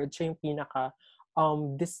neighborhood, siya yung pinaka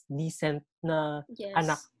decent na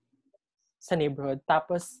anak sa neighborhood.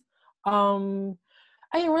 Tapos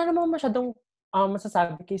wala namang masyadong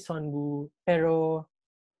masasabi kay Sunwoo, pero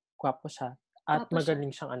gwapo siya at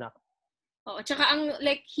magaling siyang anak. Oo, tsaka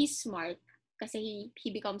like he's smart kasi he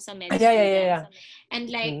becomes a med student. Yeah.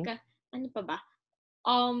 And like ano pa ba?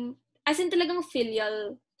 As in talagang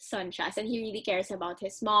filial son siya. As in he really cares about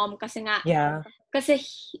his mom kasi nga kasi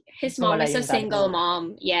his mom is a single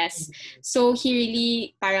mom. Yes. So he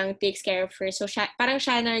really parang takes care of her. So parang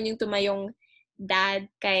siya na rin yung tumayong dad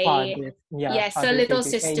kay sa little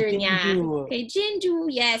sister niya. Kay Jinju.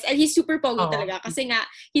 Yes. And he's super pogi talaga kasi nga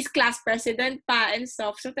he's class president pa and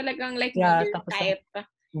stuff. So talagang like leader type.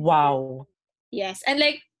 Wow. Yes. And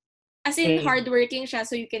like as in hardworking siya,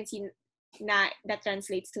 so you can see na that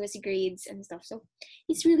translates to his grades and stuff. So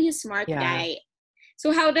he's really a smart guy.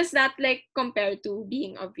 So how does that like compare to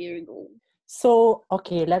being a Virgo? So,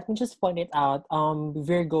 okay, let me just point it out.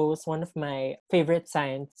 Virgo is one of my favorite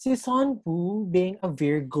signs. Si Sunwoo being a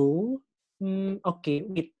Virgo. Okay,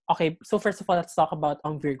 wait. Okay, so first of all, let's talk about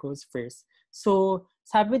Virgos first. So,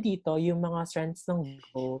 sabi dito, yung mga strengths ng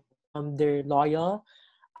Virgo, they're loyal,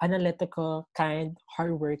 analytical, kind,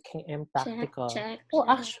 hardworking, and practical. Check.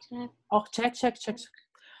 Check.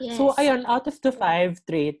 Yes. So, ayun, out of the 5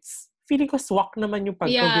 traits, feeling ko swak naman yung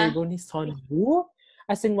pagka-Virgo ni Sunwoo.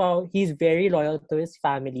 As in, wow, he's very loyal to his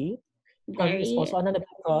family. He's also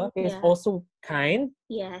analytical. He's also kind.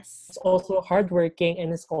 Yes. He's also hardworking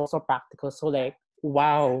and is also practical. So, like,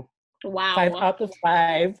 wow. 5 out of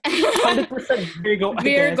 5. 100% Virgo, I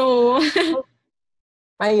guess.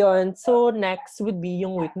 Ayun. So, next would be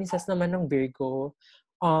yung weaknesses naman ng Virgo.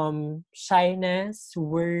 Shyness,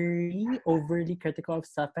 worry, overly critical of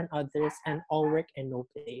self and others, and all work and no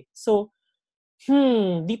play. So,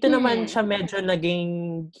 dito naman siya medyo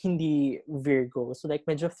naging hindi Virgo. So, like,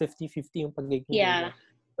 medyo 50-50 yung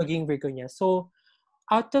pagiging Virgo niya. So,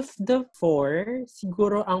 out of the 4,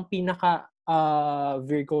 siguro ang pinaka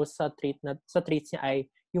Virgo sa traits niya ay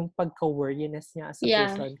yung pagka-worryiness niya as a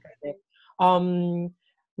person. Kasi,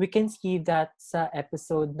 we can see that sa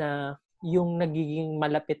episode na yung nagiging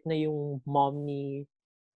malapit na yung mom niya,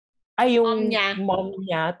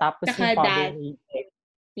 tapos yung father niya.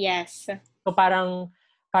 Yes. So parang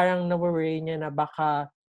na-worry niya na baka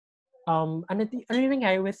ano yung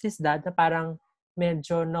nangyari with his dad na parang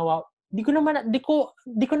medyo di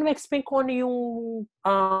ko na explain kung ano yung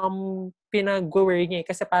pinag-worry niya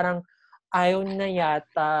kasi parang ayaw na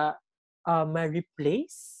yata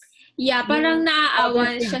ma-replace. Yeah, parang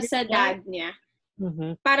naaawa siya sa dad niya.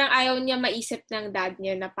 Mm-hmm. Parang ayaw niya maisip ng dad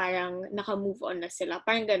niya na parang naka-move on na sila.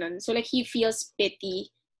 Parang ganun. So like he feels pity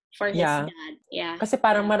for his dad. Yeah. Kasi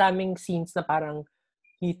parang maraming scenes na parang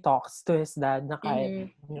he talks to his dad na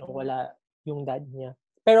kahit, Mhm. wala yung dad niya.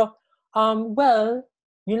 Pero, well,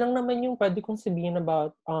 yun lang naman yung pwede kong sabihin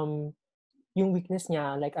about, yung weakness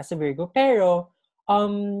niya, like, as a Virgo. Pero,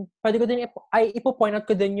 pwede ko din, ipo-point out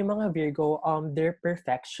ko din yung mga Virgo, they're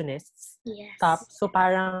perfectionists. Yes. So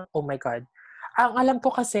parang, oh my God. Ang alam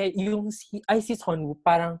ko kasi, si Sonwoo,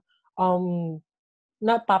 parang,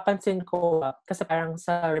 napapansin ko, kasi parang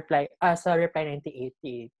sa Reply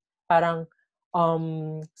 1988, parang,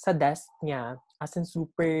 sa desk niya, as in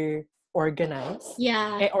super organized.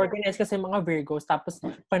 Yeah. Organized kasi mga Virgos, tapos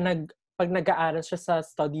pag nag-aaral siya sa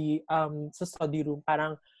study room,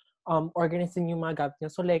 parang organized din yung mga gamit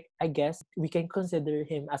niya. So like, I guess we can consider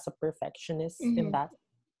him as a perfectionist in Mhm. that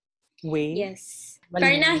way. Yes.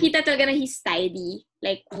 Parang Malinis. nakita talaga na he's tidy,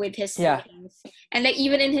 like, with his Yeah. things. And like,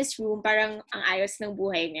 even in his room, parang ang ayos ng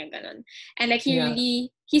buhay niya, ganun. And like, Yeah.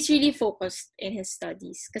 he's really focused in his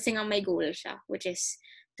studies. Kasi nga may goal siya, which is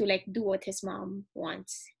to like do what his mom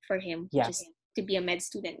wants for him, which Yeah. is to be a med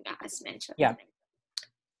student, as mentioned. Yeah.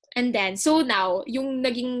 And then, so now, yung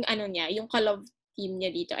naging, yung ka-love team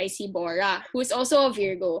niya dito ay si Bora, who is also a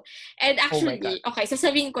Virgo. And actually, okay,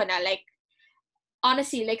 sasabihin ko na, like,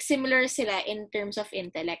 honestly, like, similar sila in terms of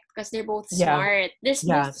intellect because they're both smart. They're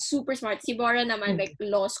both super smart. Si Bora naman, like,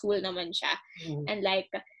 law school naman siya. And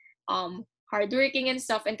like, hardworking and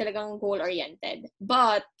stuff and talagang goal-oriented.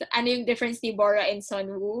 But, ano yung difference ni Bora and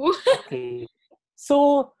Sunwoo? Okay.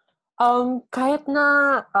 So, kahit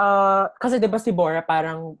na, kasi diba si Bora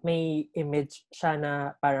parang may image siya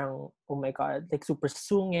na parang, oh my God, like super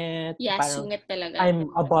sungit. Yeah, parang, sungit talaga. I'm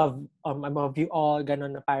above you all,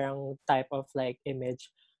 ganun na parang type of like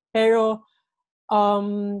image. Pero,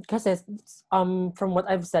 kasi, from what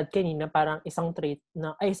I've said kanina, parang isang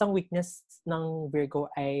weakness ng Virgo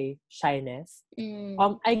ay shyness.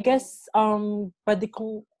 I guess, for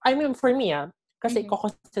me, kasi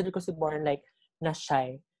consider ko si Bora like, na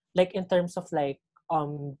shy. Like, in terms of like,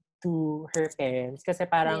 to her parents. Kasi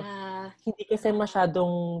parang, hindi kasi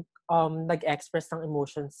masyadong, nag-express ng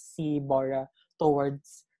emotions si Bora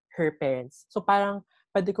towards her parents. So, parang,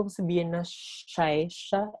 pwede kong sabihin na shy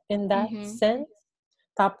siya in that sense.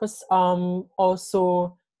 Tapos,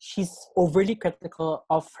 also, she's overly critical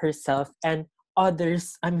of herself and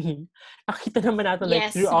others. I mean, nakita naman natin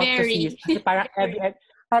like throughout the series. Kasi parang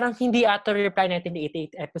parang hindi ata Reply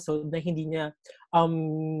 1988 episode na hindi niya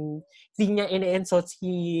ini-insult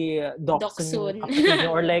si Doksun yung kapatid niya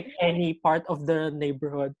or like any part of the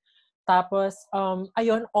neighborhood. Tapos,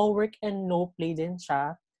 ayun, all work and no play din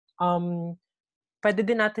siya. Pwede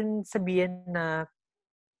din natin sabihin na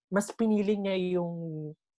mas pinili niya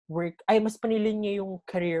yung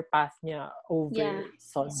career path niya over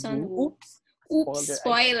Sunwoo. Oops,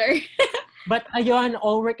 spoiler. But ayun,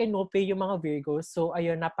 all work and no play yung mga Virgos. So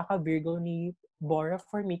ayun, napaka-Virgo ni Bora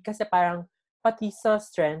for me kasi parang pati sa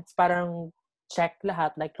strengths, parang check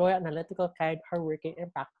lahat. Like loyal, analytical, kind, hardworking, and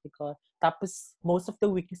practical. Tapos most of the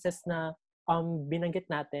weaknesses na binanggit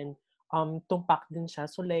natin, tumpak din siya.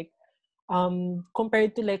 So like,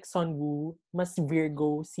 compared to like Sunwoo, mas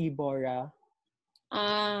Virgo si Bora.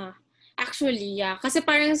 Actually, yeah. Kasi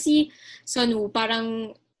parang si Sunwoo,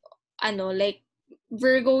 parang, like,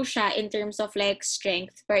 Virgo siya in terms of like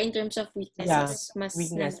strength, but in terms of weaknesses, mas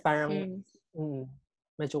parang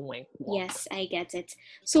medyo white. Yes, I get it.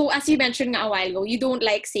 So, as you mentioned nga a while ago, you don't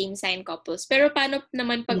like same-sign couples. Pero paano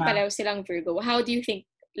naman pag pareho silang Virgo? How do you think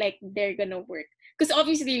like they're gonna work? Because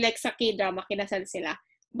obviously, like sa K-drama, kinasal sila.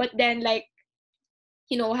 But then, like,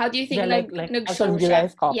 how do you think nag-show siya?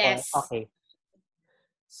 Yes. Okay.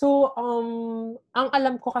 So, ang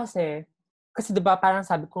alam ko kasi diba parang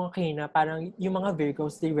sabi ko kanina, parang yung mga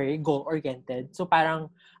Virgos, they very goal-oriented. So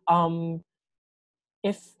parang,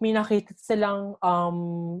 if nakita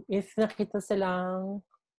silang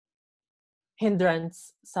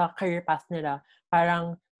hindrance sa career path nila,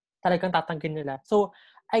 parang talagang tatanggalin nila. So,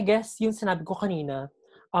 I guess yung sinabi ko kanina,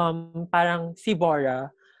 parang si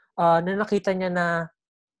Bora, na nakita niya na,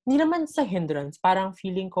 hindi naman sa hindrance, parang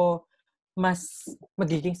feeling ko, mas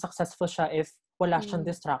magiging successful siya if wala siyang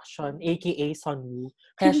distraction, aka Sunwoo.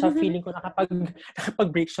 Kaya siya feeling ko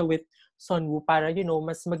nakapag-break siya with Sunwoo para,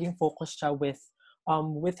 mas maging focused siya with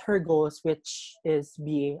her goals, which is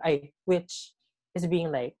being like,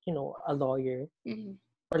 a lawyer.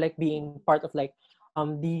 Or like being part of like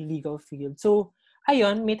the legal field. So,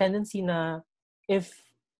 ayun, may tendency na if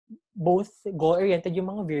both goal-oriented yung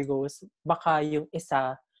mga Virgos, baka yung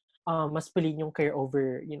isa mas piliin yung career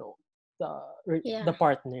over, the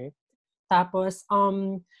partner. Tapos,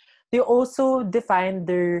 they also define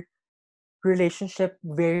their relationship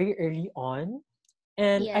very early on.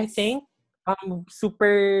 And I think,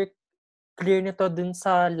 super clear nito dun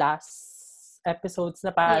sa last episodes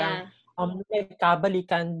na parang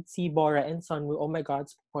nagkabalikan si Bora and Sunwoo. Oh my God,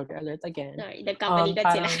 spoiler alert again. Sorry, nagkabalikan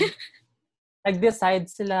sila. Parang nag-decide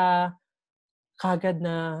sila kagad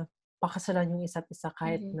na pakasalan yung isa't isa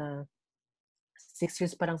kahit na 6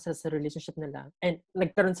 years pa lang sila sa relationship nila. And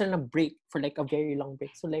nagkaroon sila ng break for like a very long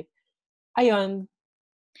break. So like, ayun,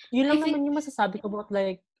 yun lang naman yung masasabi ko about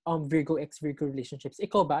like Virgo x Virgo relationships.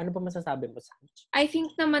 Ikaw ba? Ano ba masasabi mo sa I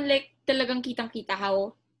think naman like talagang kitang-kita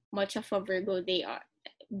how much of a Virgo they are.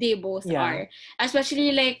 They both are.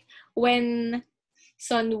 Especially like when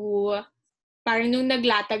Sunwoo, parang nung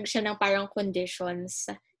naglatag siya ng parang conditions,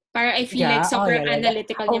 parang I feel like sobrang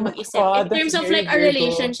analytical niya mag-isip. In terms of like a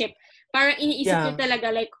relationship, parang iniisip niya talaga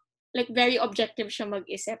like very objective siya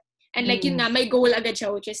mag-isip. And like yun nga, may goal agad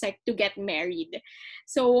siya which is like to get married.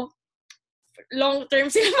 So, long-term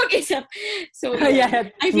sila mag-isip. So,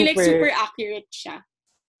 I feel like super accurate siya.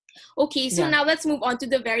 Okay, so now let's move on to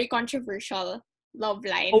the very controversial love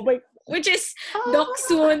line. Oh my, which is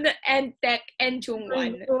Doksun and Taek and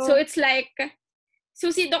Jungwon. So it's like,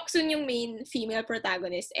 so si Doksun yung main female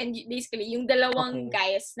protagonist and basically yung dalawang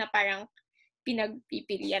guys na parang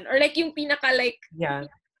pinagpipilian or like yung pinaka like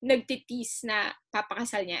nagtitis na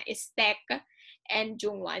papakasal niya is Taek and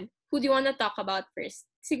Jungwon. Who do you wanna talk about first?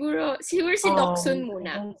 Siguro si Doksun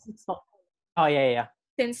muna. Oh yeah.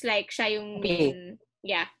 Since like siya yung main,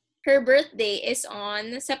 her birthday is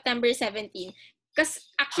on September 17. Kasi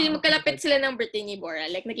actually, magkalapit sila ng birthday ni Bora.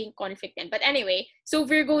 Like, naging conflict din. But anyway, so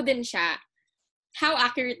Virgo din siya. How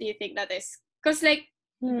accurate do you think that is? Because like,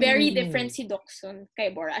 very different si Doksun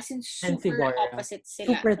kay Bora. As in, super opposite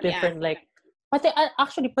sila. Super different. Like,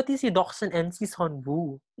 pati si Doksun and si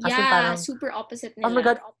Sunwoo. Parang, super opposite nila. Oh my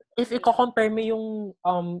God, if i-compare mo yung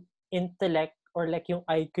intellect or like yung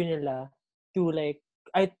IQ nila to like,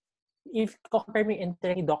 if compare mo yung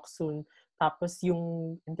intellect ni Doksun tapos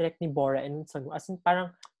yung intellect ni Bora and Sunwoo, as in parang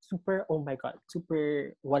super, oh my God,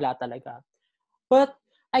 super wala talaga. But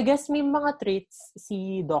I guess may mga traits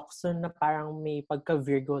si Doksun na parang may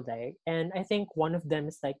pagka-Virgo-like. And I think one of them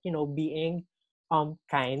is like, being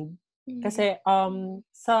kind. Kasi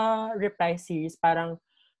sa Reply series, parang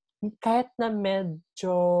kahit na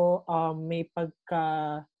medyo may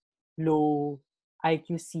pagka-low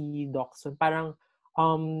IQ si Doksun, parang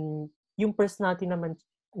yung personality naman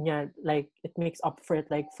niya, like, it makes up for it,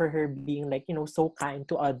 like, for her being, like, so kind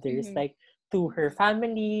to others, like, to her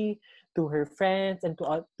family, to her friends, and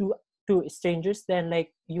to strangers. Then,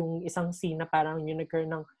 like, yung isang scene na parang yung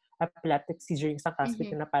nagkaroon ng epileptic seizure yung isang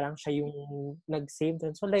classmate na parang siya yung nag-save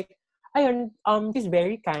them. So, like, ayun, she's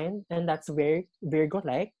very kind, and that's very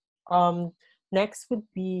Virgo-like. Next would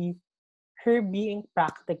be her being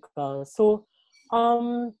practical. So,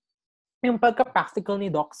 yung pagka-practical ni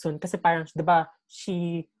Doksun, kasi parang, di ba,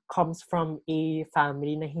 she comes from a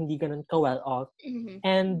family na hindi ganun ka-well-off.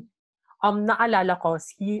 And, naalala ko,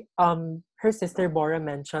 her sister Bora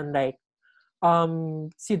mentioned, like,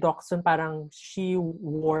 si Doksun, parang, she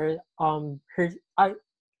wore,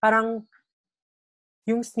 parang,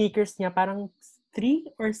 yung sneakers niya, parang,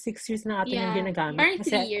 3 or 6 years na atin yung ginagamit. Parang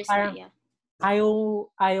 3 years parang, na,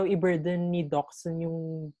 ayaw i-burden ni Doksun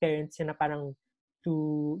yung parents niya na parang,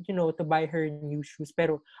 to buy her new shoes.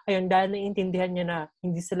 Pero, ayun, dahil naiintindihan niya na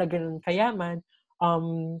hindi sila ganun kayaman,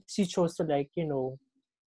 she chose to like,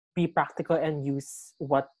 be practical and use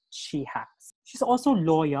what she has. She's also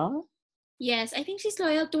loyal. Yes, I think she's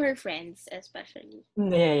loyal to her friends, especially.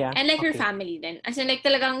 Yeah. And like her family then. As in, like,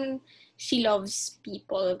 talagang she loves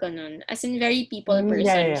people, ganun. As in, very people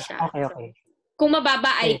person siya. Okay. Kung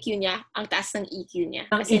mababa IQ niya, ang taas ng EQ niya.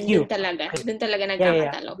 Ang As in, EQ. dun talaga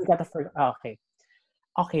nagkakatalo.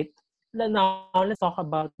 Okay. Now, let's talk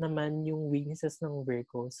about naman yung weaknesses ng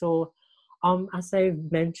Virgo. So, as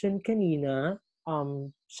I've mentioned kanina,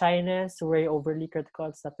 shyness, very overly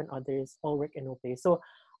critical of stuff and others, all work and no play. So,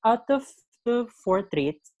 out of the 4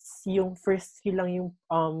 traits, yung first yun lang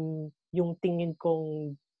yung tingin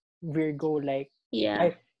kong Virgo, like,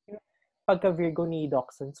 pagka-Virgo ni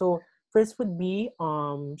Doksun. So, first would be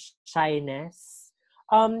shyness.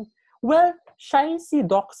 Well, shy si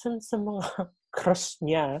Doksun sa mga crush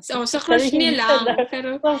niya. So, sa crush niya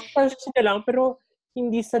lang. Pero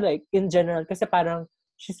hindi sa like, in general. Kasi parang,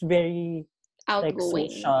 she's very outgoing.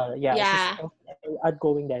 Like, social. Yeah. She's very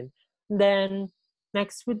outgoing then. Then,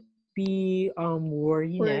 next would be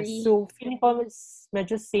worriness. So, feeling ko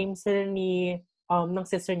medyo same sila ng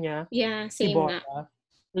sister niya. Yeah, si same Bora. na.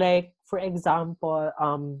 Like, for example,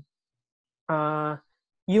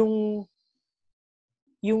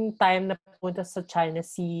 yung time na pumunta sa China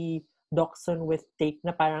si Doksun with Taek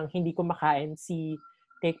na parang hindi kumakain si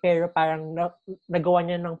Taek, pero parang nagawa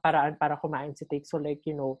niya ng paraan para kumain si Taek. So like,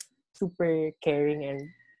 super caring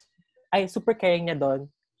super caring niya doon.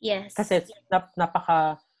 Yes. Kasi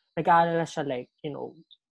nag-aalala siya like,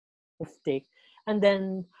 of Taek. And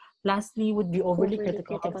then, lastly would be overly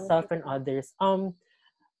critical of self and others.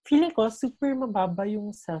 Feeling ko, super mababa yung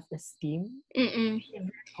self-esteem.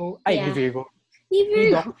 Ni Virgo. Ni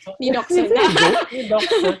Doksun. Ni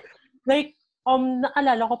Doksun. Like,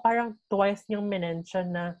 naalala ko parang twice niyang minention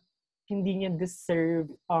na hindi niya deserve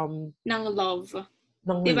ng love.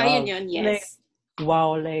 Diba love. Yun? Yes. Like,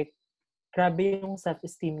 wow, like, grabe yung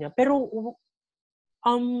self-esteem niya. Pero,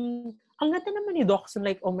 ang ganda naman ni Doksun,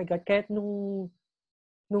 like, oh my God, kahit nung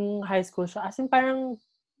high school siya, as in parang,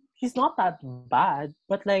 she's not that bad,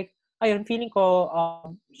 but like, ayun, feeling ko,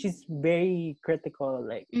 she's very critical,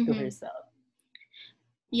 like, to herself.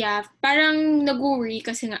 Yeah, parang nag-worry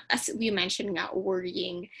kasi nga, as we mentioned nga,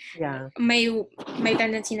 worrying. Yeah. May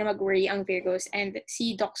tendency na mag-worry ang Virgos, and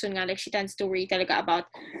si Doksun nga, like, she tends to worry talaga about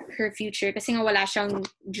her future kasi nga wala siyang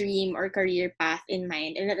dream or career path in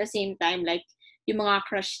mind. And at the same time, like, yung mga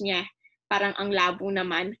crush niya, parang ang labo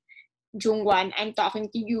naman. Jungwan, I'm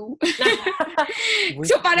talking to you.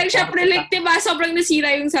 So parang syempre, like, diba, sobrang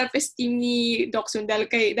nasira yung self-esteem ni Doksun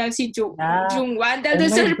dahil si Jungwan.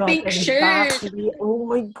 Dahil sa pink shirt. Oh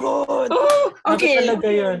my God! Okay.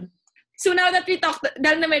 Talaga yun. So now that we talked,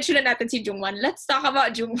 dahil na-mention na natin si Jungwan, let's talk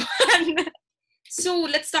about Jungwan.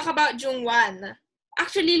 So, let's talk about Jungwan.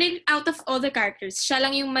 Actually, like, out of all the characters, siya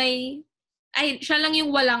lang yung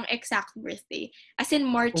walang exact birthday. As in,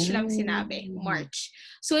 March lang sinabi. March.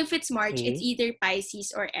 So, if it's March, it's either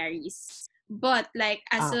Pisces or Aries. But, like,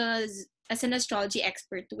 as an astrology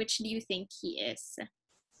expert, which do you think he is?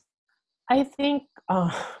 I think,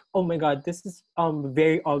 oh my God, this is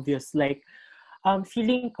very obvious. Like,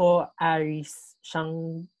 feeling ko, Aries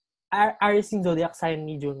yung zodiac sign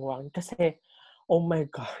ni Jungwan. Kasi, oh my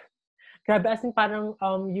God. Grabe, as in parang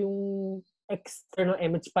yung external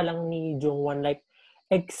image pa lang ni Jungwan, like,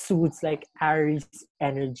 exudes, like, Aries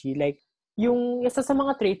energy. Like, yung isa sa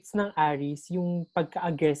mga traits ng Aries, yung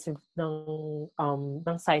pagka-aggressive ng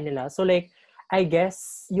sign nila. So, like, I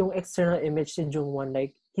guess, yung external image ni Jungwan,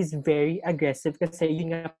 like, he's very aggressive kasi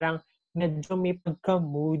yun nga parang medyo may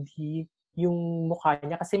pagka-moody yung mukha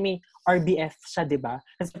niya kasi may RBF siya, di ba?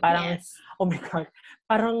 Kasi parang, oh my God,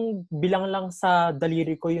 parang bilang lang sa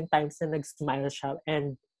daliri ko yung times na nag-smile siya,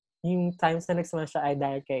 and yung times na nag-smile siya ay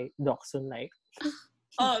dahil kay Doksun, like.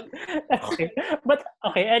 Okay. But,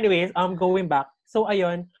 okay, anyways, going back. So,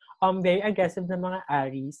 ayun, very aggressive na mga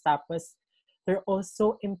Aries. Tapos, they're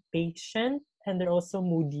also impatient and they're also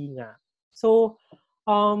moody nga. So,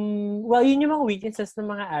 well, yun yung mga weaknesses ng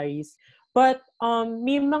mga Aries. But,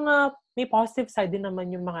 may positive side din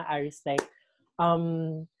naman yung mga Aries. Like,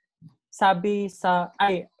 from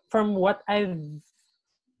what I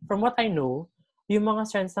know, yung mga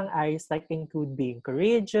strengths ng Aries like include being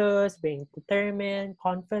courageous, being determined,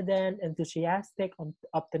 confident, enthusiastic,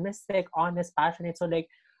 optimistic, honest, passionate. So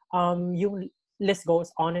like, yung list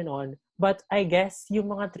goes on and on. But I guess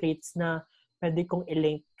yung mga traits na pwede kong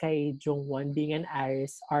i-link kay Jungwan being an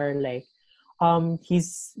Aries are like,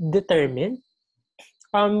 he's determined.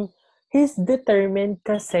 He's determined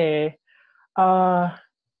kasi,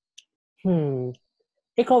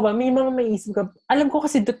 ikaw ba, may mga maisip ka? Alam ko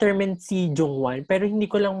kasi determined si Jungwan, pero hindi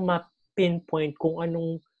ko lang ma-pinpoint kung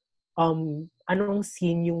anong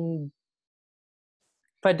scene yung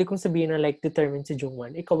pwede kong sabihin na like determined si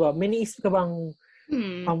Jungwan. Ikaw ba, may naisip ka bang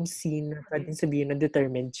scene na pwede sabihin na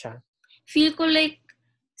determined siya? Feel ko like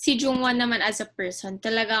si Jungwan naman as a person,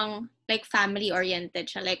 talagang like family-oriented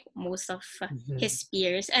siya, like most of his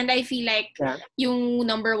peers. And I feel like yung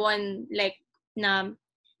number one like na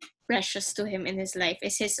precious to him in his life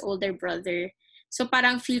is his older brother. So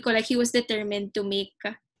parang feel ko like he was determined to make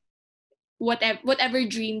whatever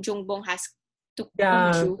dream Jongbong has to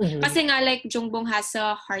come true. Kasi nga like Jongbong has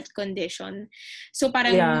a heart condition. So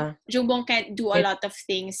parang Jongbong can't do a lot of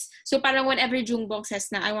things. So parang whenever Jongbong says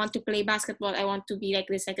na I want to play basketball, I want to be like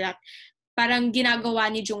this, like that, parang ginagawa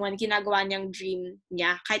ni Jungwan, ginagawa niyang dream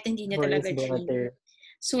niya kahit hindi niya talaga dream.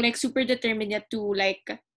 So like super determined niya to like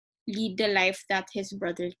lead the life that his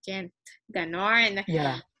brother can't. Ganon.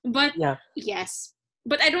 Yeah. But, yes.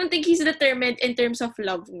 But I don't think he's determined in terms of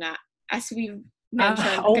love nga, as we've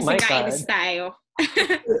mentioned. Oh kasi my nga God. inis tayo.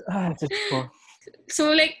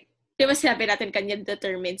 So, like, di ba sabi natin kanya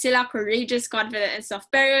determined? Sila courageous, confident, and stuff.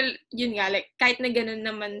 Pero, yun nga, like, kahit na ganun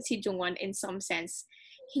naman si Jungwan in some sense,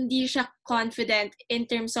 hindi siya confident in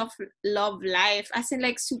terms of love life. As in,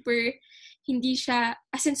 like, super hindi siya,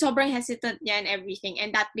 as in sobrang hesitant niya and everything,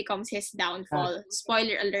 and that becomes his downfall.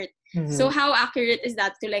 Spoiler alert. So how accurate is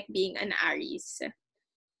that to like being an Aries?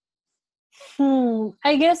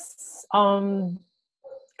 I guess,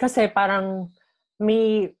 kasi parang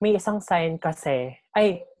may isang sign kasi,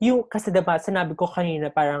 yung, kasi diba, sinabi ko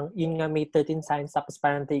kanina, parang, yun nga, may 13 signs, tapos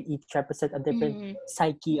parang they each represent a different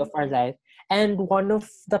psyche of our life. And one of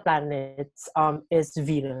the planets, is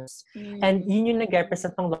Venus. And yun yung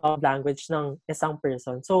nag-represent ng love language ng isang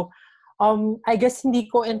person. So, I guess hindi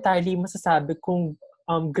ko entirely masasabi kung,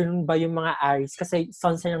 ganun ba yung mga Aries, kasi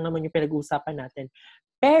sun sign lang naman yung pinag-uusapan natin.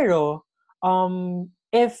 Pero,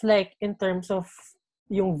 if like, in terms of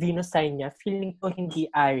yung Venus sign niya, feeling ko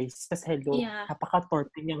hindi Aries. Kasi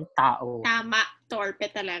napaka-torpe niyang tao. Tama.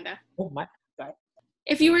 Torpe talaga. Oh my God.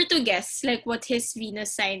 If you were to guess, like, what his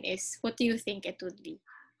Venus sign is, what do you think it would be?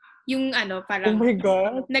 Yung parang... Oh my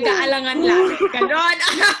God. Nag-aalangan lang. Ganon.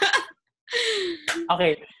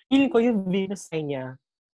 Okay. Feeling ko yung Venus sign niya,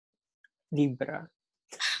 Libra.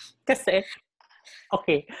 Kasi,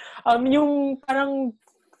 okay. Yung parang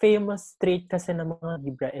famous trait kasi ng mga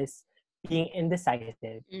Libra is being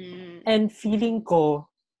indecisive. And feeling ko,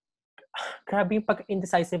 grabe yung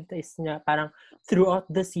pag-indecisiveness niya. Parang throughout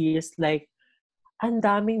the series, like, ang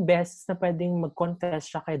daming beses na pwedeng mag-confess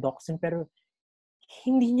siya kay Doksun, pero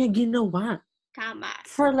hindi niya ginawa. Tama.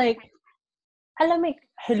 For like, alam mo,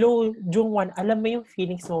 hello, Jungwon, alam mo yung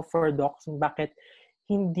feelings mo for Doksun, bakit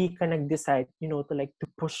hindi ka nag-decide, to like, to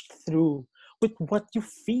push through with what you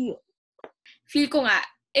feel? Feel ko nga,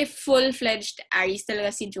 if full-fledged Aries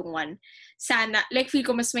talaga si Jungwon, sana, like, feel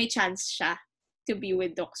ko mas may chance siya to be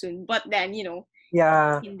with Doksun. But then,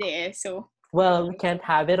 hindi So, well, we can't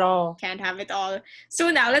have it all. Can't have it all.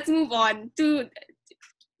 So now, let's move on to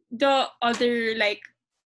the other, like,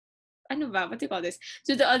 what do you call this?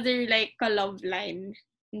 To the other, like, love line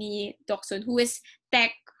ni Doksun, who is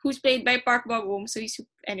Taek, who's played by Park Bo-gum. So,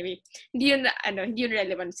 anyway, hindi yun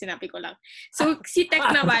relevant, sinabi ko lang. So, si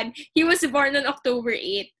Taek naman, he was born on October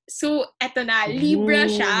 8. So, eto na, Libra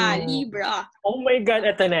siya. Libra. Oh my God,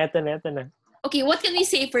 eto na. Okay, what can we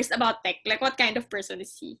say first about Taek? Like, what kind of person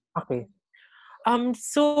is he? Okay.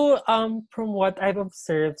 So, from what I've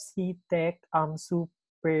observed, si Taek,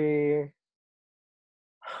 super,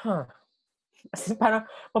 As in, parang,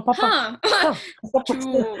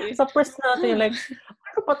 sa personality, like,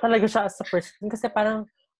 ano pa talaga siya as a person? Kasi parang,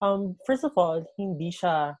 first of all, hindi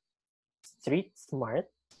siya street smart.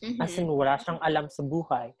 As in, wala siyang alam sa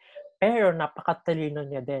buhay. Pero, napakatalino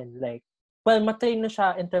niya din. Like, well, matalino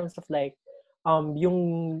siya in terms of like,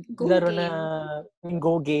 yung laro na, yung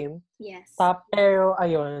Go game. Yes. Pero,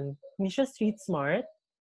 ayun, hindi siya street smart.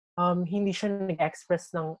 Hindi siya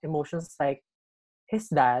nag-express ng emotions like, his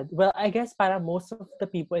dad, well, I guess para most of the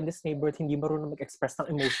people in this neighborhood hindi marunong mag-express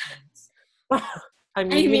ng emotions. I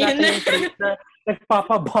mean, yun natin yung trait na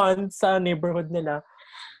nagpapabond sa neighborhood nila.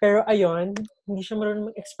 Pero ayun, hindi siya marunong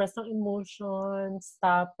mag-express ng emotions.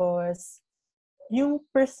 Tapos, yung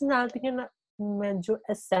personality niya na medyo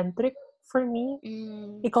eccentric for me.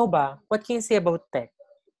 Ikaw ba? What can you say about Taek?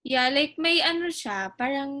 Yeah, like may siya,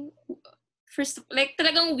 parang first, like,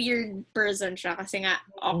 talagang weird person siya kasi nga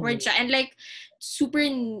awkward siya. And like, super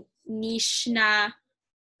niche na,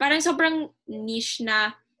 parang sobrang niche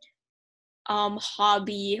na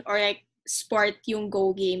hobby or like sport yung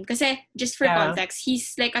Go game. Kasi, just for context,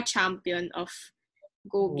 he's like a champion of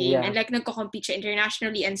Go game. And like, nagko-compete siya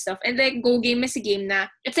internationally and stuff. And like, Go game is a game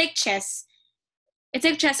na, it's like chess. It's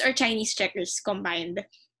like chess or Chinese checkers combined.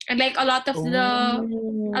 And like, a lot of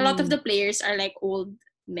the players are like old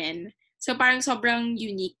men. So, parang sobrang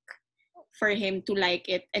unique for him to like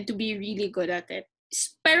it and to be really good at it.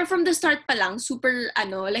 Pero from the start pa lang, super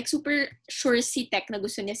sure si Taek na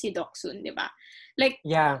gusto niya si Doksun, di ba? Like,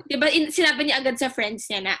 di ba, sinabi niya agad sa friends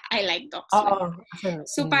niya na, I like Doksun.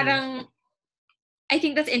 So, parang, I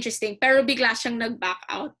think that's interesting. Pero bigla siyang nag-back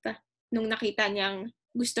out nung nakita niyang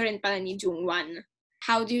gusto rin pala ni Jungwon.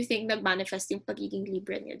 How do you think nag-manifest yung pagiging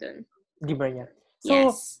Libra niya dun? Libra niya.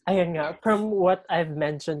 So, ayun nga, from what I've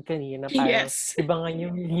mentioned kanina, parang iba nga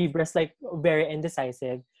yung Libras, like, very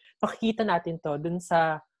indecisive. Makikita natin to dun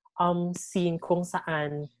sa scene kung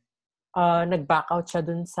saan nag-back out siya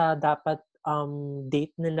dun sa dapat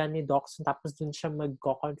date nila ni Doksun, tapos dun siya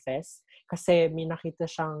mag-confess. Kasi may nakita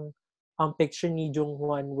siyang picture ni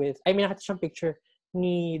Jungwon may nakita siyang picture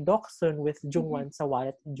ni Doksun with Jungwon sa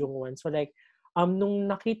wallet ni Jungwon. So, like, nung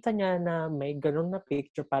nakita niya na may ganun na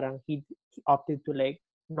picture, parang he opted to like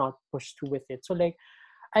not push through with it. So like,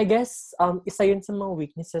 I guess, isa yun sa mga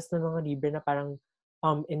weaknesses ng mga Libra na parang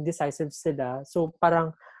indecisive sila. So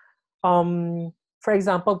parang, for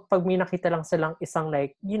example, pag may nakita lang silang isang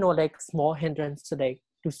like, like small hindrance to like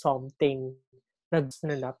do something na gusto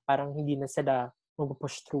nila, parang hindi na sila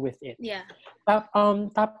mag-push through with it. Yeah.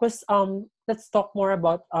 Tapos, let's talk more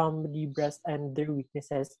about Libras and their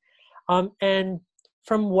weaknesses. And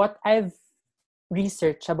from what I've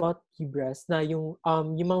researched about Libras, na yung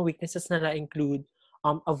mga weaknesses nila include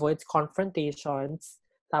avoids confrontations,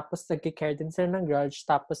 tapos nagki-care din sila ng grudge,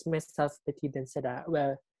 tapos may self-pity din sila.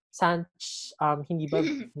 Well, Sanch, hindi ba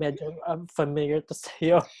medyo familiar to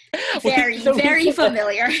sa'yo? Very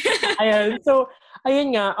familiar. Ayan. So,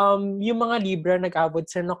 ayun nga, yung mga Libra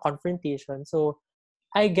nag-avoid sila ng confrontation. So,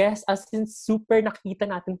 I guess, as in super nakita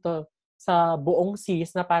natin to sa buong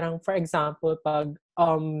series na parang, for example, pag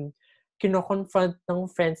kino-confront ng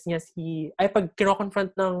friends niya pag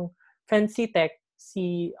kino-confront ng friends si Tech,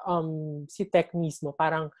 si Tech mismo,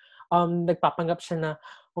 parang nagpapanggap siya na,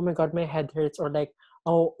 oh my God, my head hurts, or like,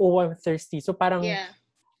 oh, I'm thirsty. So parang,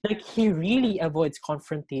 like, he really avoids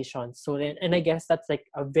confrontation. So, and I guess that's like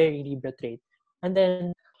a very Libra trait. And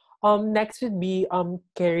then, next would be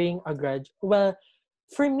carrying a grudge. Well,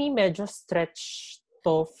 for me, medyo stretched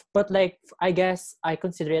off, but like, I guess I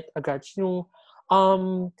consider it a grudge. Yung,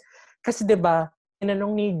 kasi diba,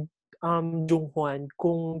 tinanong ni Junghwan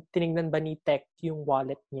kung tinignan ba ni Tech yung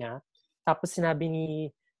wallet niya. Tapos sinabi ni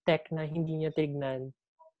Tech na hindi niya tinignan.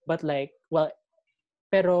 But like, well,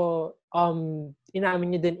 pero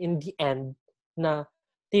inamin niya din in the end na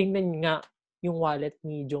tinignan nga yung wallet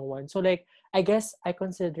ni Junghwan. So like, I guess I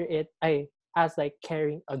consider it as like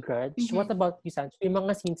carrying a grudge. Mm-hmm. What about you, Sancho? Yung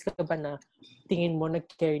mga scenes ka ba na tingin mo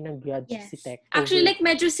nag-carry ng grudge si Tech? Actually, like,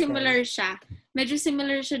 medyo similar siya. Medyo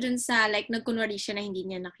similar siya dun sa, like, nagkunwari siya na hindi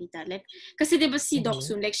niya nakita. Like, kasi diba si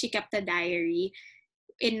Doksun, like, she kept a diary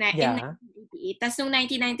in 1988. Tapos nung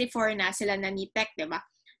 1994 na, sila na ni Tech, diba?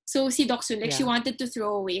 So, si Doksun, like, she wanted to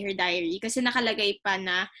throw away her diary kasi nakalagay pa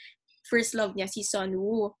na first love niya si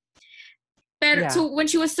Sunwoo. Pero, so,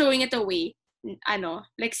 when she was throwing it away,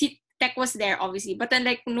 like, si Tech was there, obviously. But then,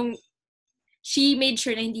 like, she made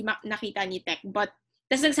sure na hindi nakita ni Tech. But,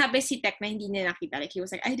 tas nagsabi si Tech na hindi niya nakita. Like, he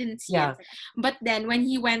was like, I didn't see it. But then, when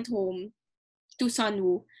he went home to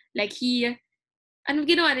Sunwoo, like,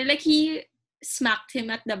 ginawa niya? Like, he smacked him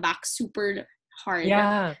at the back super hard.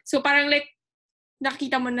 Yeah. So, parang, like,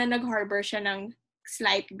 nakita mo na nag-harbor siya ng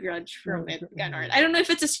slight grudge from it. Ganon. I don't know if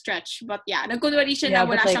it's a stretch, but yeah. Nagkunwari siya na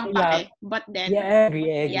wala siyang pake. But then, I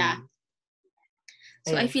agree. Yeah.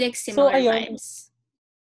 So, I feel like similar vibes.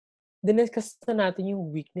 Diniscuss na natin yung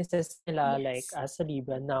weaknesses nila, like, as a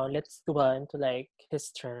Libra. Now, let's go on to, like, his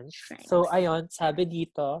strengths. So, ayun, sabi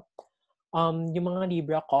dito, yung mga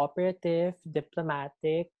Libra, cooperative,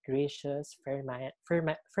 diplomatic, gracious,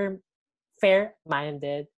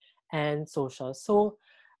 fair-minded, and social. So,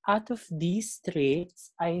 out of these traits,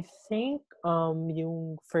 I think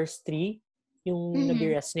yung first three, yung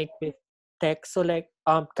nag-resonate with Tech. So, like,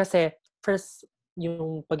 kasi, first,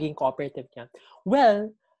 yung pagiging cooperative niya.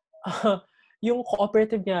 Well, yung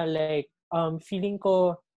cooperative niya, like, feeling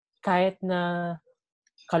ko, kahit na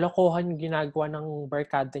kalokohan yung ginagawa ng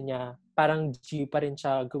barkada niya, parang G pa rin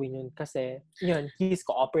siya gawin yun. Kasi, yun, he's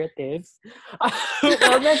cooperative.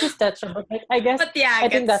 Well, medyo stretch, but like, I guess,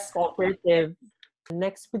 I think that's cooperative.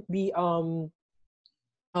 Next would be,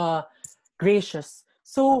 gracious.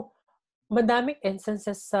 So, madaming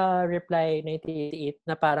instances sa Reply 1988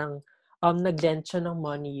 na parang, nag-lend siya ng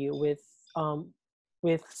money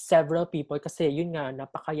with several people kasi yun nga,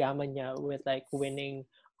 napakayaman niya with like winning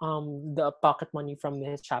the pocket money from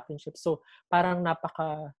his championship. So, parang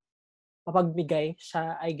mapagbigay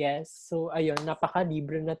siya, I guess. So, ayun,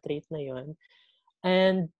 napaka-Libra na trait na yun.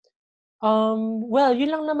 And, well,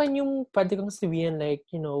 yun lang naman yung pwede kong sabihin, like,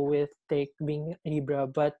 with like being Libra.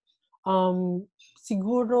 But,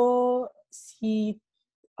 siguro,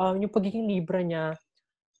 yung pagiging Libra niya,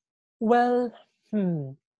 well,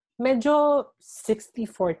 medyo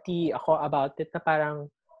 60-40 ako about it na parang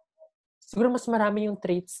siguro mas marami yung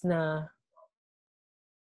traits na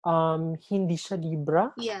hindi siya Libra,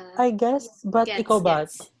 I guess. But ikaw ba?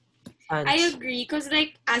 I agree because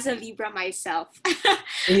like as a Libra myself,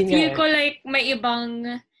 feel ko like may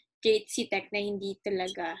ibang trait si Tech na hindi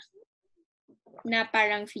talaga na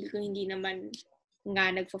parang feel ko hindi naman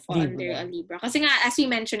nga nagpo-fall under a Libra. Kasi nga, as we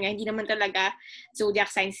mentioned nga, hindi naman talaga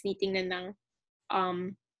zodiac signs tinitingnan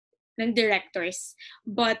ng directors.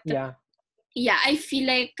 But, I feel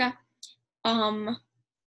like,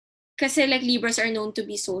 kasi like Libras are known to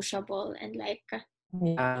be sociable and like,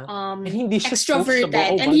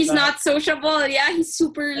 extroverted. And he's not sociable. Yeah, he's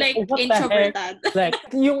super like introverted. Like,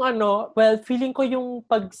 yung well, feeling ko yung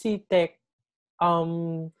pag si Tech,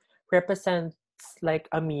 represent it's like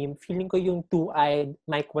a meme, feeling ko yung two-eyed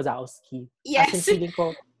Mike Wazowski. Yes. As in, feeling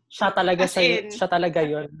ko, siya talaga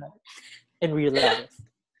yun in real life.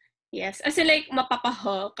 Yes. As in, like,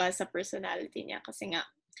 mapapaho ka sa personality niya. Kasi nga,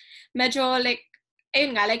 medyo, like,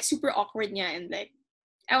 ayun nga, like, super awkward niya and, like,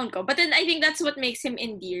 ewan ko. But then, I think that's what makes him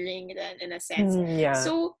endearing then, in a sense. Yeah.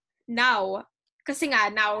 So, now,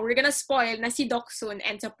 we're gonna spoil na si Doksun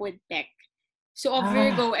ends up with Tech. So, of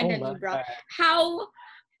Virgo and the Libra. How,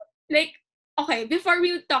 like, okay, before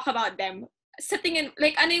we talk about them, sa tingin,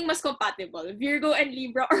 like, ano yung mas compatible? Virgo and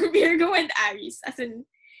Libra or Virgo and Aries? As in,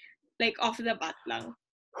 like, off the bat lang.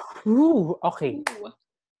 Ooh, okay.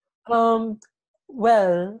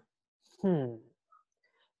 Well,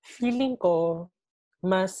 feeling ko,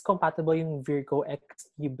 mas compatible yung Virgo x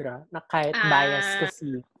Libra na kahit bias ko si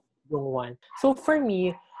yung one. So, for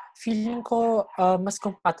me, feeling ko mas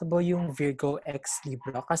compatible yung Virgo x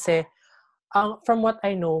Libra kasi from what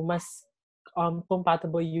I know, mas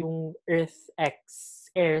compatible yung Earth x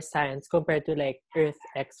air signs compared to like Earth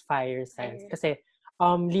x fire signs. Kasi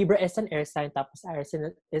Libra is an air sign tapos Aries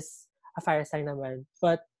is a fire sign naman.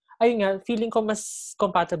 But ayun nga, feeling ko mas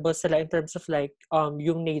compatible sila in terms of like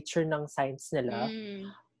yung nature ng signs nila.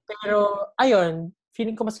 Pero ayun,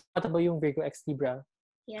 feeling ko mas compatible yung Virgo x Libra.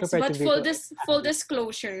 Yes, but full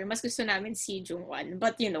disclosure, mas gusto namin si Jungwan.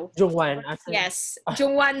 But you know. Jungwan. Yes,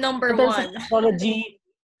 Jungwan number in terms one. Of astrology,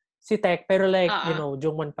 si Tech, pero like, you know,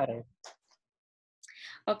 Jungwan pa rin.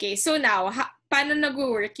 Okay, so now, paano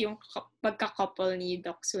nag-work yung pagka-couple ni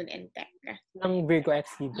Doksun and Tech? Ng Virgo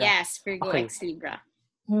x Libra? Yes, Virgo x Libra.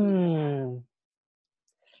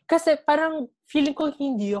 Kasi parang feeling ko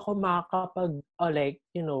hindi ako like,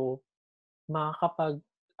 you know,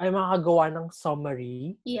 makakagawa ng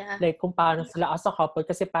summary. Yeah. Like, kung paano sila as a couple.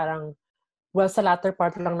 Kasi parang, well, sa latter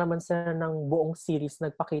part lang naman sila ng buong series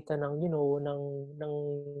nagpakita ng, you know, ng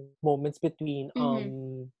moments between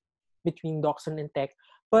Doksun and Tech.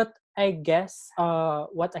 But I guess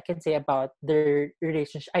what I can say about their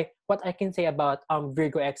relationship, what I can say about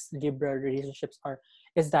Virgo x Libra relationships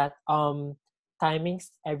is that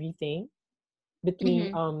timing's everything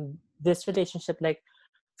between this relationship. Like,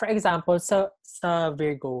 for example, sa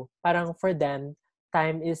Virgo, parang for them,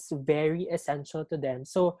 time is very essential to them.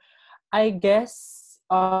 So, I guess,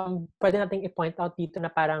 pwede nating i-point out dito na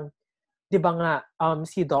parang, di ba nga,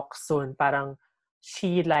 si Doksun, parang,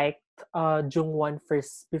 she liked Jungwan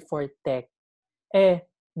first before Tech.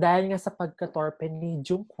 Dahil nga sa pagkatorpe ni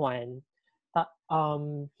Jungwan,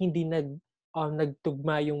 hindi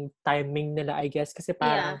nagtugma yung timing nila, I guess, kasi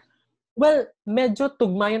parang, well, medyo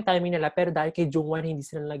tugma yung timing nila, pero dahil kay Jungwan, hindi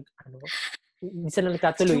sila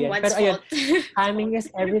nagkatuluyan. Pero ayun, timing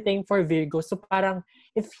is everything for Virgo. So parang,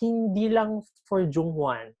 if hindi lang for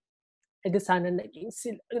Jungwan, edi sana naging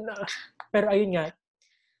sila na. Pero ayun nga,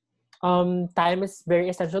 time is very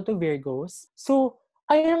essential to Virgos. So,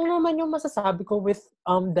 ayun naman yung masasabi ko with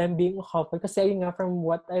them being a couple. Kasi ayun nga, from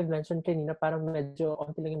what I've mentioned kanina, parang medyo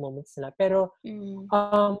onti lang yung moments nila. Pero,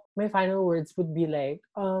 my final words would be like,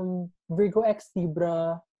 Virgo x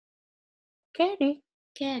Libra, carry.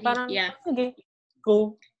 Parang, sige,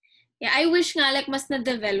 go. Yeah, I wish nga, like, mas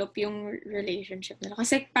na-develop yung relationship nila.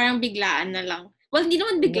 Kasi parang biglaan na lang. Well, hindi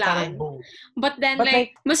naman biglaan. But then,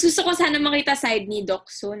 like, mas gusto ko sana makita side ni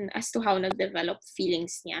Doksun as to how nag-develop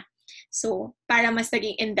feelings niya. So, para mas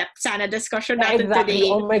naging in-depth sana discussion natin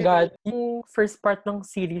today. Oh my God. Yung first part ng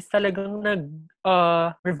series talagang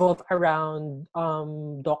revolve around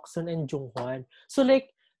Doksun and Jungwan. So,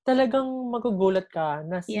 like, talagang magugulat ka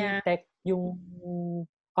na si Tech yung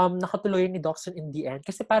nakatuloy ni Doksun in the end.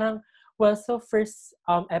 Kasi parang, well, so first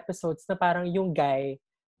episodes na parang yung guy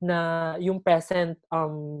na yung present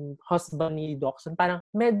husband ni Doksun, parang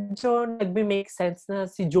medyo nagbe-make sense na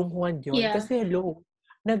si Jungwan yun. Kasi hello,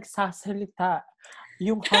 nagsasalita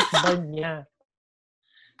yung husband niya.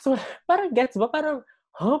 So, parang gets ba? Parang,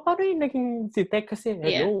 paano yung naging si Tech? Kasi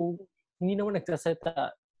hello, hindi naman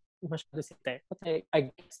nagsasalita masyado si Tech. But I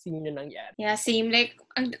guess yun yung nangyari. Yeah, same. Like,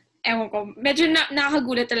 ewan ko, medyo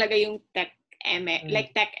nakakagulat talaga yung Tech,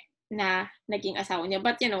 like Tech na naging asawa niya.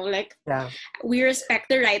 But, you know, like, we respect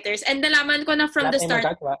the writers. And nalaman ko na from the start,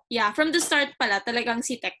 from the start pala, talagang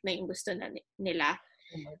si Tech na yung gusto na nila.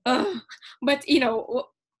 But, you know,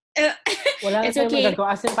 wala it's okay.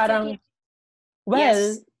 Magagawa. As in, parang,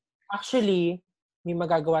 well, actually, may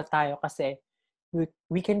magagawa tayo kasi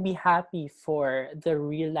we can be happy for the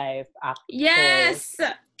real life actors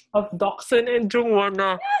of Doksun and Jungwon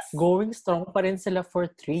na going strong pa rin sila for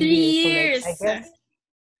 3 years. So, like, I guess,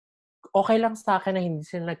 okay lang sa akin na hindi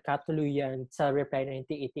sila nagkatuluyan sa Reply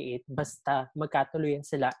 1988 basta magkatuluyan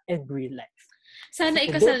sila in real life. Sana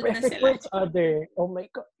ikasal na sila. For each other. Oh my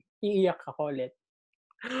God. iiyak ako ulit.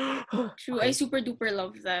 True, Okay. I super duper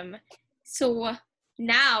love them. So,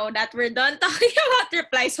 now that we're done talking about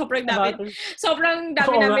Reply, sobrang dami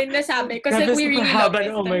Oo nga. namin nasabi kasi Grabe, we super really love haba it.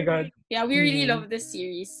 na, oh my God. Yeah, we really love this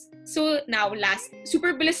series. So, now, last.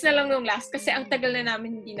 Super bilis na lang nung last kasi ang tagal na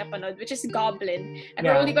namin hindi napanood, which is Goblin. And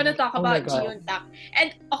we're only gonna talk Oh my about God. Ji-Yoon-tak.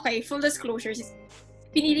 And, okay, full disclosures,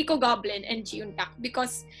 pinili ko Goblin and Ji-Yoon-tak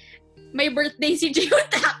because may birthday si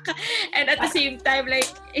Ji-Yoon-tak. And at the same time, like,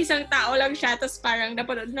 isang tao lang siya, tapos parang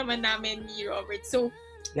napanood naman namin ni Robert. So,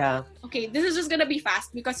 yeah. Okay, this is just gonna be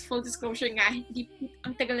fast because full disclosure nga,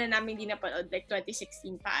 ang tagal na namin hindi napanood, like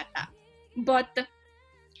 2016 pa ata. But,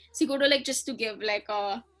 siguro like just to give like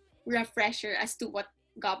a refresher as to what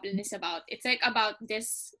Goblin is about. It's like about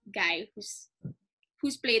this guy who's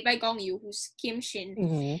played by Gong Yoo, who's Kim Shin.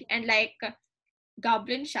 Mm-hmm. And like,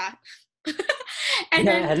 Goblin siya. And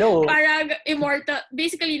Yeah, then, hello. parang immortal,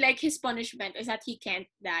 basically like his punishment is that he can't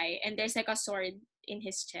die and there's like a sword in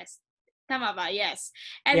his chest. Tama ba? Yes.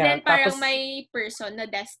 And Yeah, then parang tapos, may person na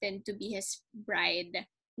destined to be his bride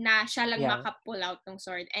na siya lang makapull out ng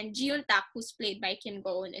sword. And Ji-Yoon-tak, who's played by Kim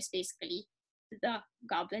Go-eun, is basically the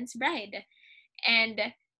Goblin's bride.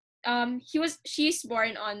 And she's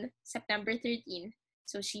born on September 13.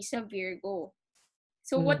 So she's a Virgo.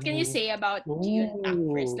 So what can you say about Ji-Yoon-tak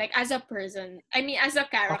first? Like as a person, I mean as a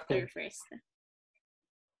character first.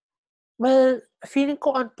 Well, feeling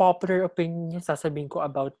ko unpopular opinion yung sasabihin ko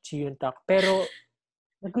about Ji-Yoon-tak. Pero,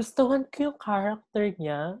 nagustuhan ko yung character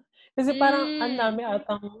niya. Kasi parang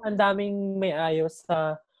ang daming may ayos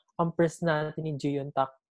sa personality ni Ji-Yoon-tak.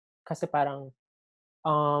 Kasi parang,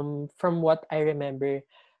 from what I remember,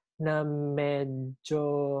 na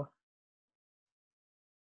medyo,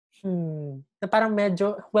 na parang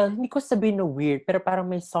medyo, well, hindi ko sabihin na weird, pero parang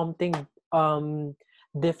may something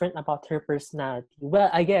different about her personality.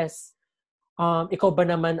 Well, I guess, ikaw ba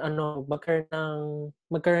naman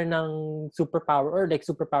magkaroon ng superpower or like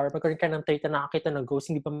superpower, magkaroon ka ng trait na nakakita ng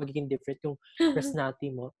ghost, hindi ba magiging different yung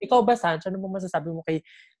personality mo? Ikaw ba, Sanch, ano mo masasabi mo kay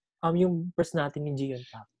yung personality ni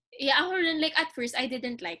Ji-Yoon-tak? Yeah, ako rin, like at first I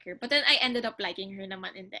didn't like her, but then I ended up liking her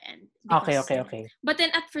naman in the end. Because, Because, okay. But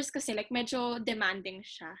then at first kasi like medyo demanding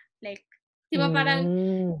siya. Like, di ba parang,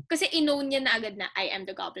 kasi inown niya na agad na I am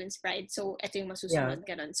the Goblin's bride, so ito yung masusunod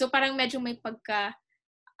ganun. So parang medyo may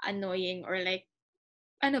pagka-annoying or like,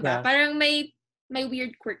 ano ba, parang may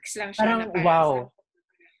weird quirks lang siya. Parang, wow.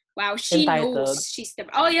 Wow, she entitled. knows she's the...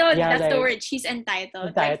 Oh, yun, that's the word. She's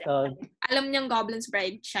entitled. Like, alam niyang Goblin's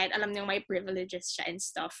bride siya, alam niyang may privileges siya and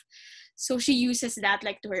stuff. So, she uses that,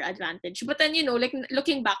 like, to her advantage. But then, you know, like,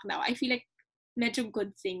 looking back now, I feel like medyo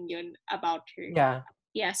good thing yun about her. Yeah.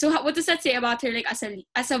 Yeah. So, what does that say about her, like,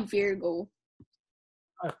 as a Virgo?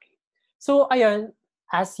 Okay. So, ayun,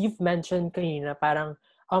 as you've mentioned kanina, parang,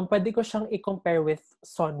 pwede ko siyang i-compare with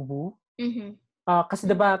Sunwoo. Mm-hmm. Kasi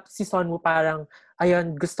diba si Sunwoo parang,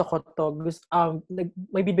 ayun, gusto ko to.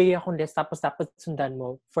 May bibigay akong list tapos dapat sundan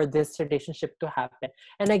mo for this relationship to happen.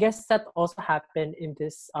 And I guess that also happened in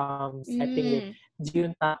this setting with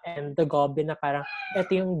Ji-Yoon-tak and the Goblin na parang,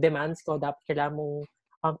 ito yung demands ko, dapat kailangan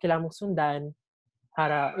mong sundan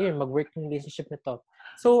para, yun, mag-work yung relationship na to.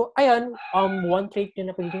 So, ayun, one trait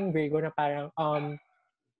yun na pagiging Virgo na parang,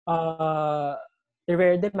 they're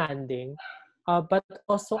very demanding. But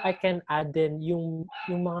also I can add din yung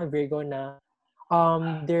mga Virgo na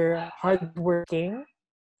they're hardworking.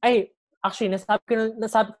 Actually nasabi ko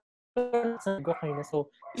sa Virgo kanina. So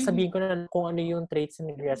sabihin ko na kung ano yung traits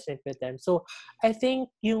na nag-resonate with them. So I think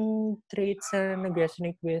yung traits na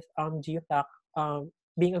nag-resonate with Ji-Yoon-tak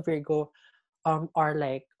being a Virgo are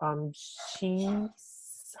like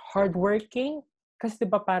she's hardworking kasi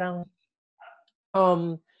diba parang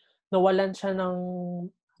nawalan siya ng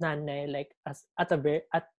nanay like at a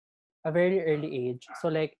very early age. So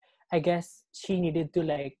like I guess she needed to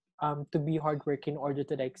like to be hardworking in order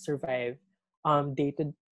to like survive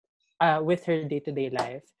with her day-to-day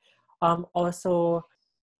life. Also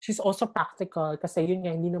she's also practical kasi yun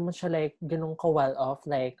nga hindi naman siya like ganun ka-well off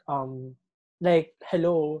like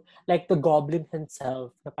hello, like the Goblin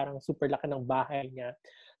himself na parang super laki ng bahay niya.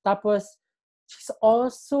 Tapos she's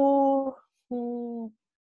also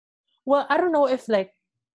well, I don't know if like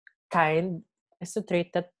kind is a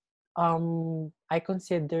trait that I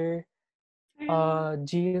consider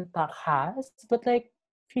Ji-Yoon-tak has, but like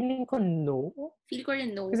feeling ko no. Feel ko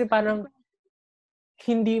rin no. Kasi parang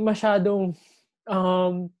hindi masyadong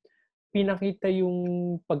pinakita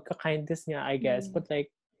yung pagka-kindness niya, I guess. But like,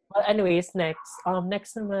 well, anyways,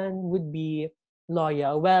 next naman would be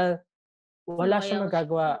Loya. Well, wala siyang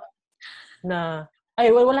magagawa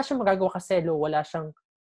wala siyang magagawa kasi wala siyang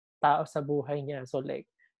tao sa buhay niya. So like,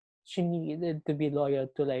 she needed to be loyal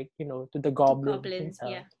to like, to the goblin Goblin,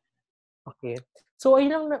 himself. yeah. Okay. So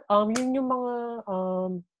ayun lang, yun yung mga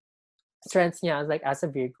strengths niya like as a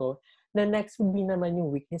Virgo. The next would be naman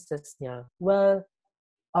yung weaknesses niya. Well,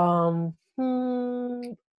 Parang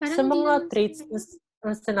sa hindi mga naman traits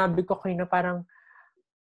na sinabi ko kayo na parang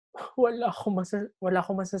wala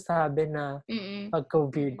akong masasabi na Mm-mm.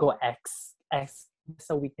 pagka-Virgo X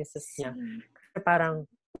sa weaknesses niya. Kasi parang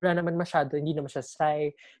wala naman masyado, hindi naman siya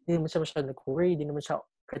shy, hindi naman siya masyado nag-worry, hindi naman siya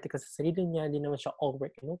critical sa sarili niya, hindi naman siya all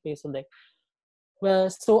work and okay. So like, well,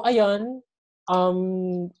 so ayun,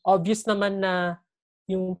 obvious naman na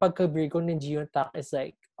yung pagka-Virgo ni Gio Tak is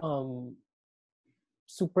like,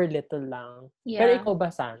 super little lang. Pero Yeah. ikaw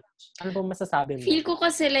ba, Sanj? Ano bang masasabi mo? Feel ko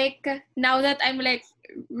kasi like, now that I'm like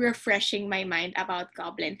refreshing my mind about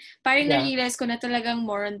Goblin, parang na-realize ko na talagang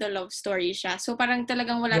more on the love story siya. So parang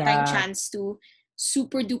talagang wala tayong chance to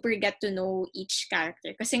super duper get to know each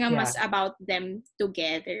character. Kasi nga mas about them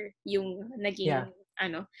together yung naging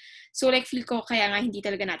ano. So like feel ko kaya nga hindi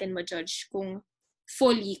talaga natin ma-judge kung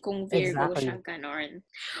fully kung Virgo siya, ganon.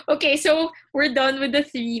 Okay, so we're done with the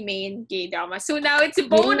 3 main K-dramas. So now it's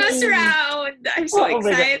bonus round! I'm so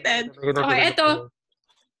excited. Okay, eto,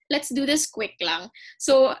 let's do this quick lang.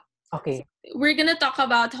 So, we're gonna talk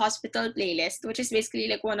about Hospital Playlist, which is basically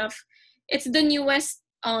like it's the newest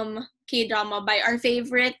K-drama by our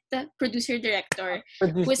favorite producer-director,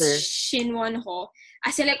 who is Shin Won-ho.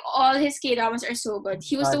 As in, like, all his K-dramas are so good.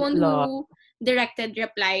 He was the one who directed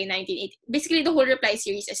Reply 1980. Basically, the whole Reply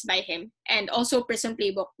series is by him. And also Prison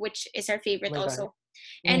Playbook, which is our favorite also.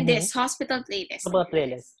 And this, Hospital Playlist.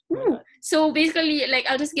 So basically, like,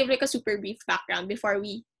 I'll just give like a super brief background before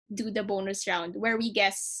we do the bonus round, where we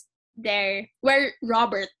guess where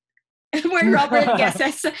Robert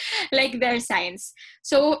guesses like their signs.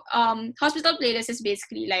 So Hospital Playlist is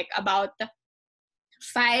basically like about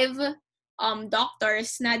 5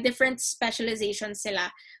 doctors na different specializations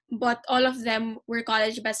sila, but all of them were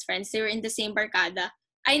college best friends. They were in the same barkada.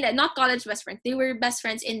 Not college best friends. They were best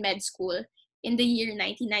friends in med school in the year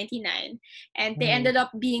 1999, and they ended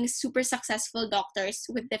up being super successful doctors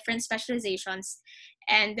with different specializations,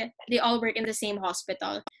 and they all work in the same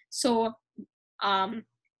hospital. So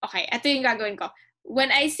okay, ito yung gagawin ko. When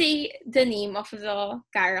I say the name of the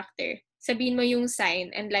character, sabihin mo yung sign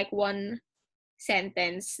and like one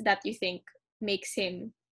sentence that you think makes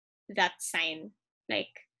him that sign. Like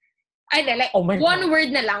one word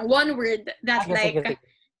na lang. One word that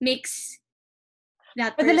makes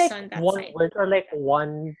that person that one sign. Word or like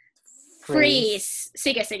one phrase?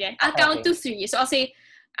 Sige. I'll count to 3. So I'll say,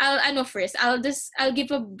 first. I'll give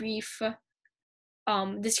a brief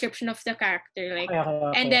description of the character, like,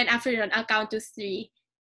 and then after that I'll count to 3,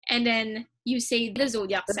 and then you say the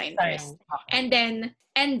zodiac sign first, and then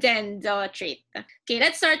the trait. Okay,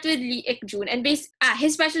 let's start with Lee Ik-jun, and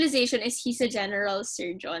his specialization is he's a general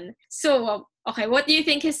surgeon. So okay, what do you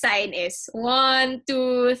think his sign is? 1,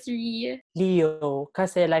 2, 3. Leo,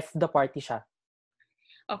 kasi life of the party siya.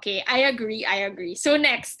 Okay, I agree. So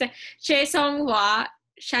next, Choi Sung-hwa,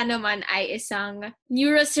 siya naman ay isang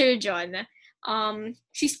neurosurgeon.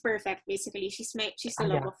 She's perfect, basically. She's the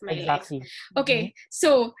love of my life. Okay,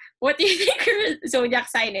 so what do you think her zodiac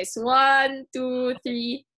sign is? 1, 2,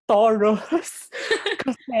 3. Taurus.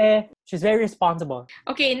 Kasi she's very responsible.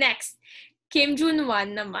 Okay, next. Kim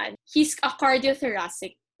Jun-wan naman. He's a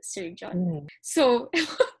cardiothoracic surgeon. So,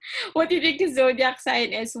 what do you think his zodiac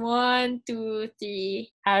sign is? 1, 2,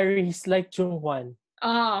 3. Aries, like Jung-hwan.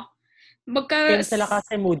 Sila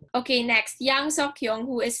kasi mood. Okay, next. Yang Seok-hyung,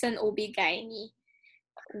 who is an OB-GYN.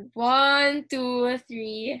 1, 2,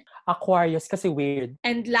 3. Aquarius, kasi weird.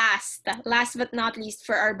 And last but not least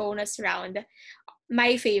for our bonus round,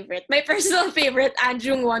 my personal favorite, An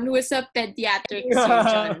Jung-won, who is a pediatric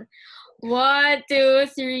surgeon. 1, 2,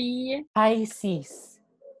 3. Pisces.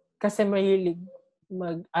 Kasi magaling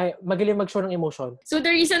mag-show ng emotion. So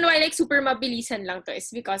the reason why like super mabilisan lang to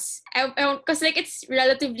is because like it's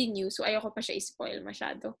relatively new, so ayoko pa siya i-spoil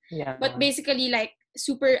masyado. Yeah. But basically like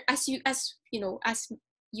super as you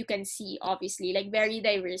can see, obviously, like very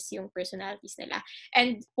diverse yung personalities nila.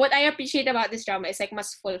 And what I appreciate about this drama is like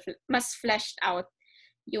mas fleshed out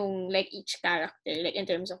yung like each character, like in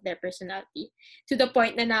terms of their personality, to the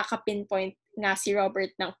point na nakaka-pinpoint nga si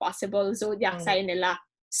Robert ng possible zodiac sign nila.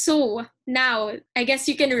 So now I guess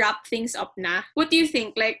you can wrap things up na. What do you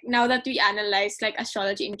think, like now that we analyze like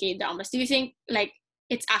astrology in K-dramas, do you think like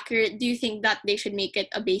it's accurate? Do you think that they should make it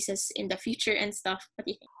a basis in the future and stuff? What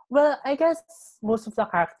do you think? Well, I guess most of the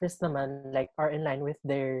characters naman like are in line with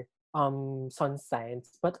their sun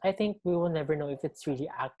signs, but I think we will never know if it's really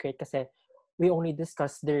accurate kasi we only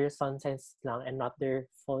discuss their sun signs lang and not their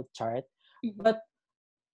full chart. Mhm. But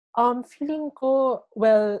feeling ko,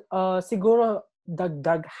 well, siguro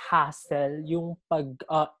dagdag hassle yung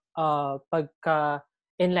pagka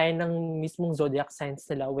inline ng mismong zodiac signs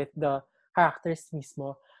nila with the characters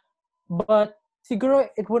mismo. But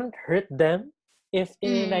siguro it wouldn't hurt them if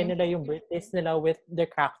in-inline nila yung birthdays nila with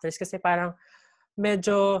their characters kasi parang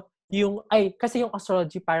medyo kasi yung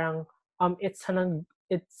astrology parang it's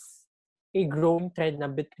a growing trend na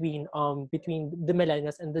between the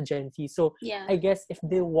millennials and the Gen Z. So Yeah. I guess if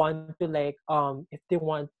they want to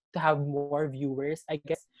have more viewers, I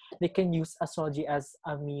guess they can use astrology as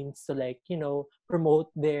a means to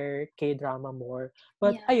promote their K-drama more.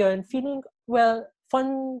 But ayun, feeling ko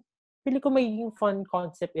magiging fun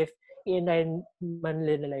concept if in-line man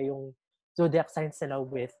nila yung zodiac signs nila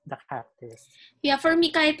with the characters. Yeah, for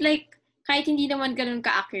me, kahit hindi naman ganun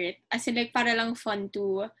ka-accurate, as in para lang fun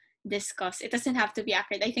to discuss. It doesn't have to be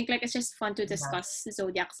accurate. I think it's just fun to discuss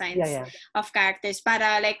zodiac signs of characters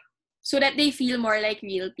para so that they feel more like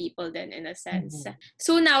real people then in a sense. Mm-hmm.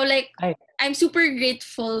 So now I'm super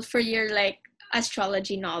grateful for your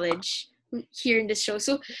astrology knowledge here in this show.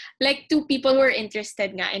 So to people who are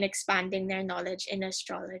interested nga in expanding their knowledge in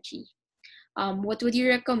astrology, what would you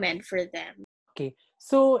recommend for them? Okay.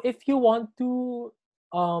 So if you want to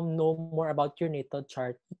know more about your natal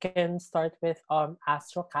chart, you can start with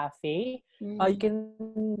Astro Cafe. You can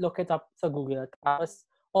look it up sa Google. Tapos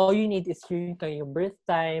all you need is yung birth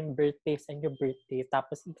time, birthplace, and your birth date.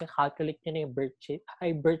 Tapos i-calculate nyo na yung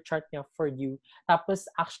birth chart niya for you. Tapos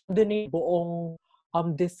actually din yung buong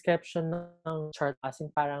description ng chart. As in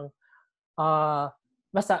parang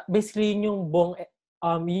basta basically yung buong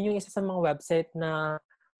yun yung isa sa mga website na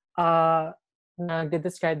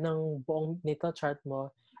nagde-describe ng buong natal chart mo.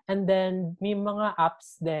 And then, may mga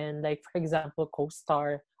apps then, like for example,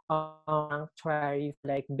 CoStar, Sanctuary,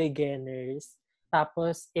 like beginners.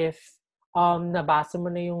 Tapos, if nabasa mo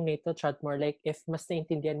na yung natal chart mo, like if mas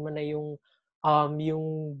naintindihan mo na yung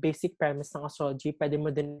basic premise ng astrology, pwede mo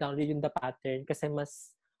din download yung the pattern kasi mas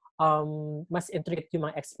intricate yung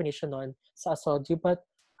mga explanation nun sa astrology. But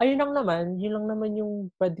yun lang naman yung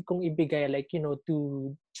pwede kong ibigay, to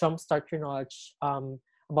jumpstart your knowledge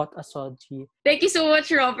about astrology. Thank you so much,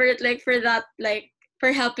 Robert, for that,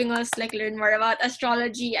 for helping us learn more about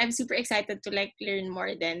astrology. I'm super excited to learn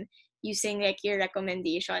more than using your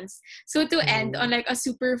recommendations. So to end on a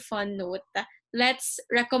super fun note, let's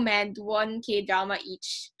recommend one K-drama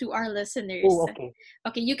each to our listeners. Oh, okay.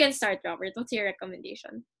 Okay, you can start, Robert. What's your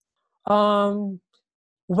recommendation? Well,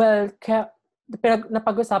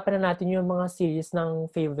 napag-usapan na natin yung mga series ng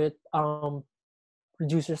favorite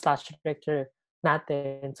producer/director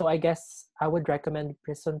natin. So I guess I would recommend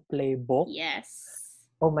Prison Playbook. Yes.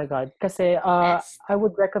 Oh my God. Kasi I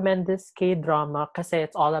would recommend this K-drama kasi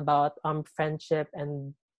it's all about friendship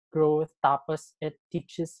and growth. Tapos it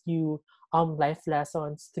teaches you life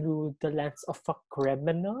lessons through the lens of a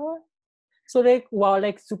criminal. So wow,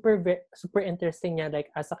 super super interesting niya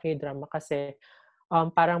as a K-drama kasi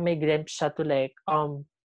parang may glimpse siya to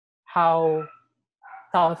how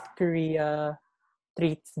South Korea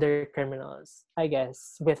treats their criminals, I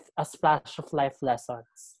guess, with a splash of life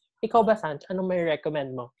lessons. Ikaw ba, Sanj? Anong may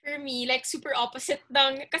recommend mo? For me, super opposite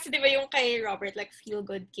ng, kasi di ba yung kay Robert,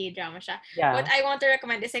 feel-good K-drama siya. Yeah. What I want to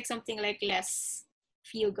recommend is something less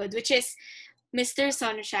feel-good, which is Mr.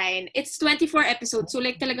 Sunshine. It's 24 episodes, so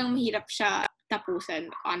talagang mahirap siya tapusan,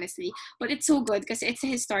 honestly. But it's so good kasi it's a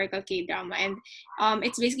historical K-drama and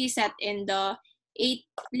it's basically set in the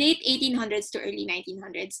late 1800s to early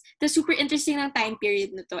 1900s. The super interesting ng time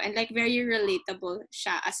period nito and very relatable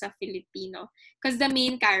siya as a Filipino because the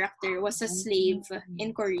main character was a slave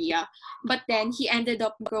in Korea, but then he ended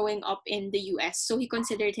up growing up in the US, so he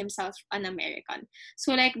considered himself an American.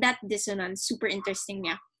 So that dissonance, super interesting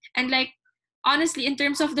niya. And honestly, in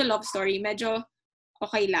terms of the love story, medyo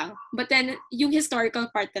okay lang. But then, yung historical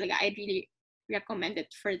part talaga, I really recommend it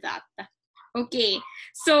for that. Okay.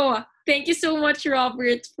 So, thank you so much,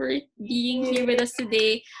 Robert, for being here with us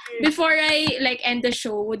today. Before I, end the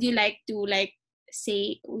show, would you like to,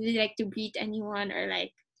 would you like to greet anyone or,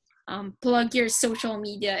 plug your social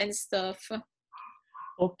media and stuff?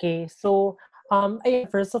 Okay. So,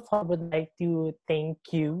 first of all, I would like to thank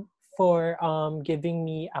you for giving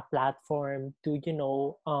me a platform to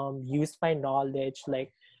use my knowledge,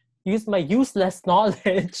 use my useless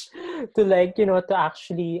knowledge to to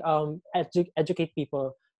actually educate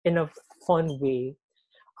people in a fun way.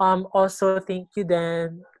 Also thank you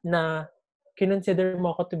then na kinonsider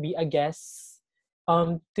mo ako to be a guest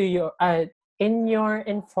to your in your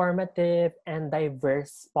informative and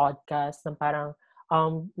diverse podcast na parang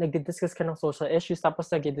nagdi-discuss ka ng social issues, tapos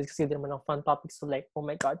nagdi-discuss ka din naman ng fun topics. So like, oh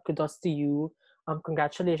my God, kudos to you.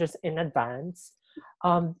 Congratulations in advance.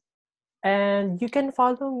 And you can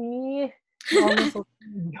follow me on all my social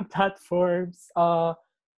media platforms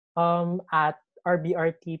at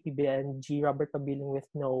RBRTPBNG, Robert Pabiling with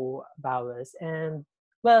no vowels. And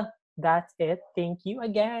well, that's it. Thank you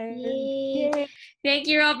again. Yay. Thank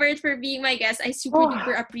you, Robert, for being my guest. I super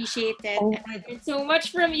duper appreciate it. And I learned so much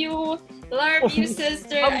from you. Love you,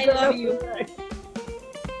 sister. I love you.